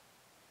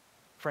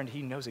 Friend,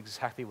 he knows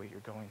exactly what you're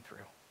going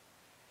through.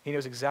 He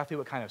knows exactly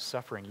what kind of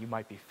suffering you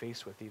might be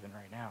faced with even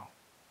right now.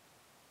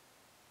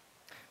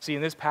 See,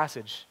 in this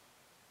passage,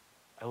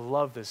 I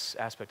love this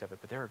aspect of it,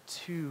 but there are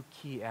two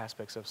key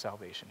aspects of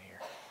salvation here.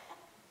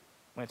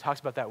 When it talks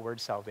about that word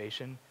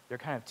salvation, there are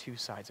kind of two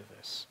sides of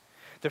this.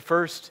 The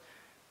first,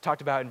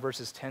 talked about in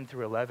verses 10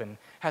 through 11,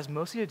 has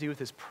mostly to do with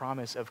this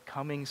promise of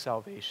coming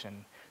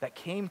salvation that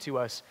came to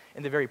us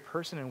in the very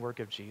person and work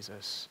of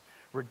Jesus.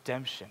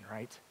 Redemption,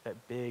 right?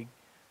 That big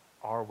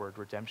R word,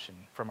 redemption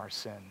from our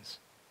sins.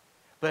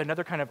 But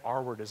another kind of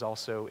R word is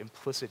also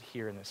implicit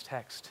here in this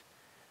text.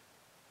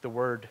 The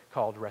word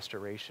called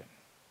restoration.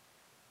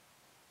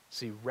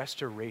 See,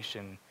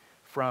 restoration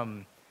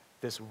from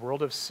this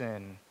world of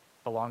sin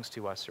belongs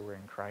to us who are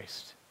in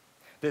Christ.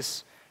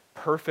 This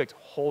perfect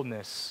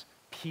wholeness,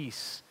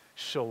 peace,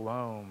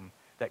 shalom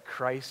that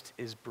Christ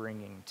is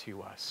bringing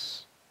to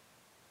us.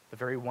 The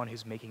very one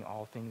who's making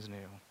all things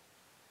new.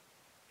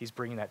 He's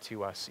bringing that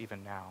to us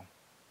even now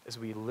as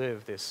we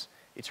live this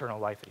eternal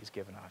life that he's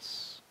given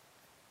us.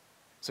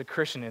 So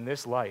Christian, in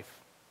this life,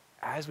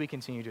 as we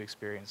continue to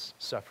experience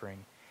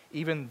suffering,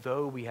 even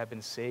though we have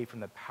been saved from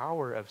the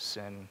power of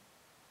sin,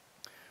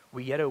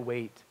 we yet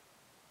await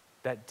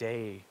that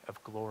day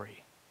of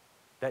glory,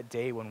 that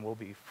day when we'll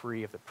be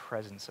free of the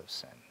presence of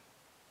sin,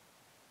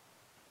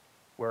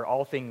 where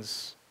all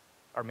things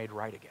are made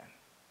right again,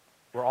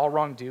 where all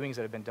wrongdoings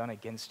that have been done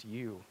against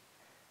you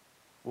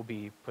will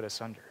be put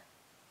asunder.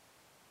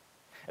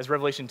 As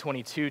Revelation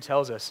 22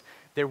 tells us,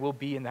 there will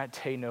be in that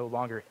day no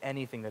longer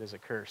anything that is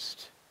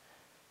accursed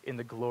in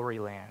the glory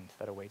land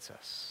that awaits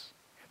us.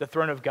 The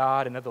throne of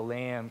God and of the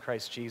Lamb,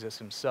 Christ Jesus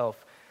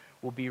himself,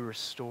 will be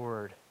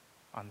restored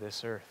on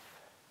this earth.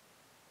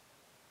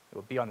 It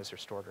will be on this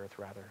restored earth,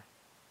 rather.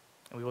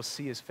 And we will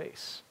see his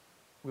face.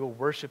 We will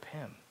worship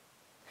him.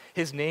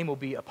 His name will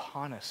be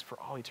upon us for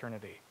all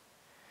eternity.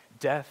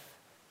 Death,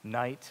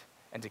 night,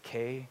 and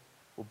decay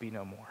will be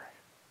no more.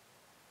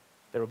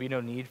 There will be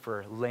no need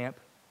for lamp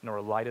nor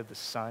light of the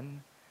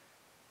sun,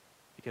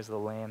 because the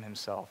Lamb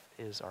himself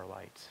is our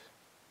light.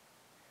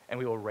 And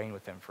we will reign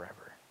with him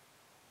forever.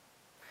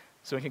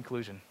 So in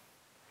conclusion,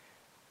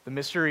 the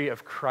mystery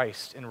of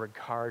Christ in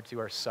regard to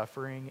our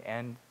suffering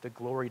and the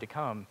glory to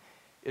come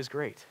is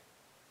great.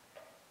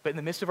 But in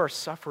the midst of our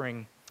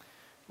suffering,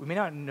 we may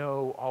not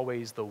know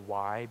always the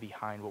why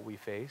behind what we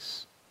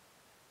face,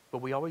 but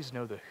we always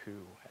know the who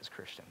as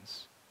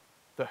Christians.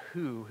 The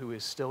who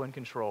is still in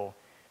control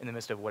in the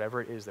midst of whatever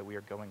it is that we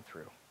are going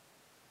through.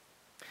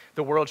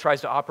 The world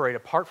tries to operate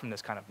apart from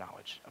this kind of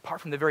knowledge,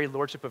 apart from the very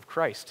lordship of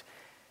Christ,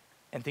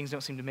 and things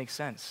don't seem to make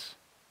sense.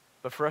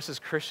 But for us as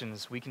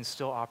Christians, we can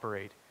still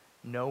operate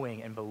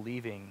knowing and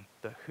believing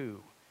the who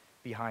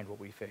behind what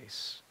we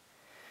face.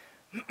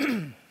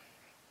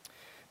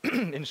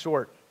 In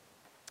short,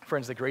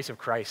 friends, the grace of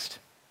Christ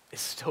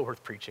is still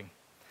worth preaching.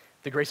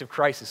 The grace of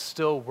Christ is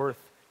still worth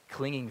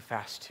clinging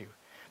fast to.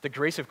 The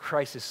grace of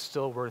Christ is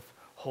still worth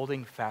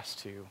holding fast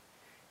to,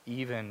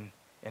 even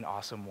in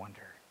awesome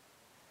wonder.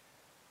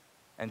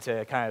 And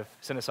to kind of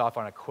send us off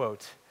on a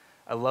quote,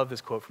 I love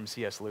this quote from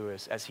C.S.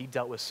 Lewis. As he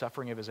dealt with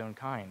suffering of his own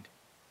kind,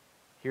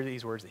 hear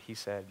these words that he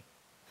said,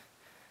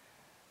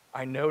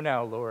 "I know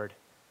now, Lord,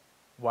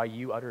 why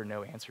you utter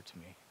no answer to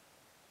me,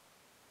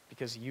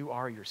 because you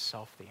are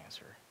yourself the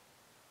answer.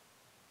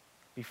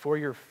 Before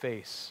your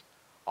face,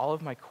 all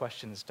of my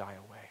questions die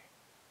away.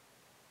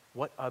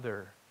 What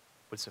other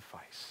would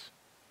suffice?"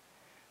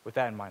 With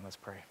that in mind, let's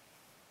pray.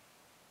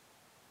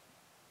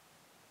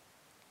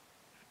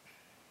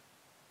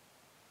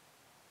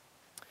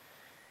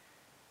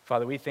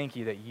 Father, we thank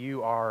you that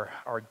you are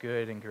our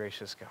good and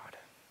gracious God.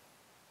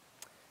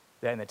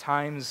 That in the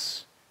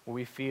times where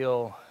we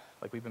feel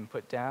like we've been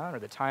put down, or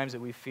the times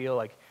that we feel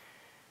like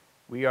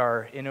we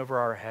are in over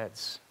our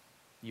heads,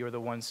 you're the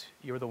one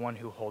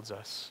who holds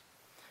us.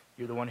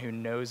 You're the one who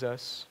knows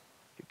us,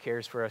 who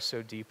cares for us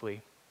so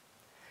deeply,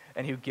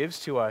 and who gives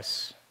to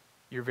us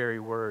your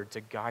very word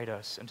to guide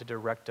us and to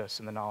direct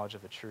us in the knowledge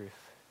of the truth.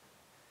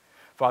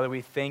 Father,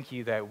 we thank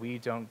you that we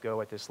don't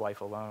go at this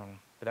life alone,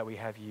 but that we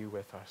have you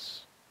with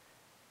us.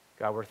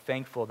 God, we're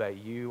thankful that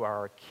you are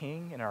our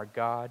King and our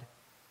God,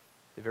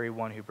 the very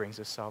one who brings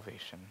us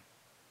salvation.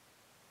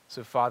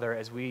 So, Father,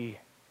 as we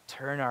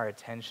turn our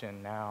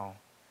attention now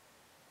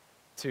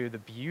to the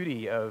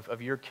beauty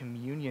of your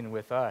communion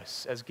with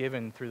us as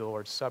given through the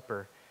Lord's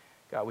Supper,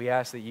 God, we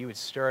ask that you would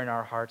stir in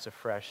our hearts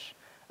afresh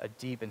a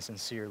deep and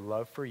sincere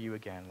love for you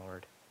again,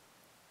 Lord,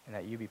 and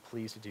that you be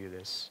pleased to do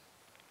this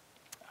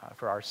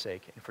for our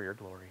sake and for your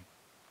glory.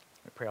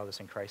 We pray all this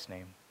in Christ's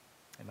name.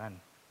 Amen.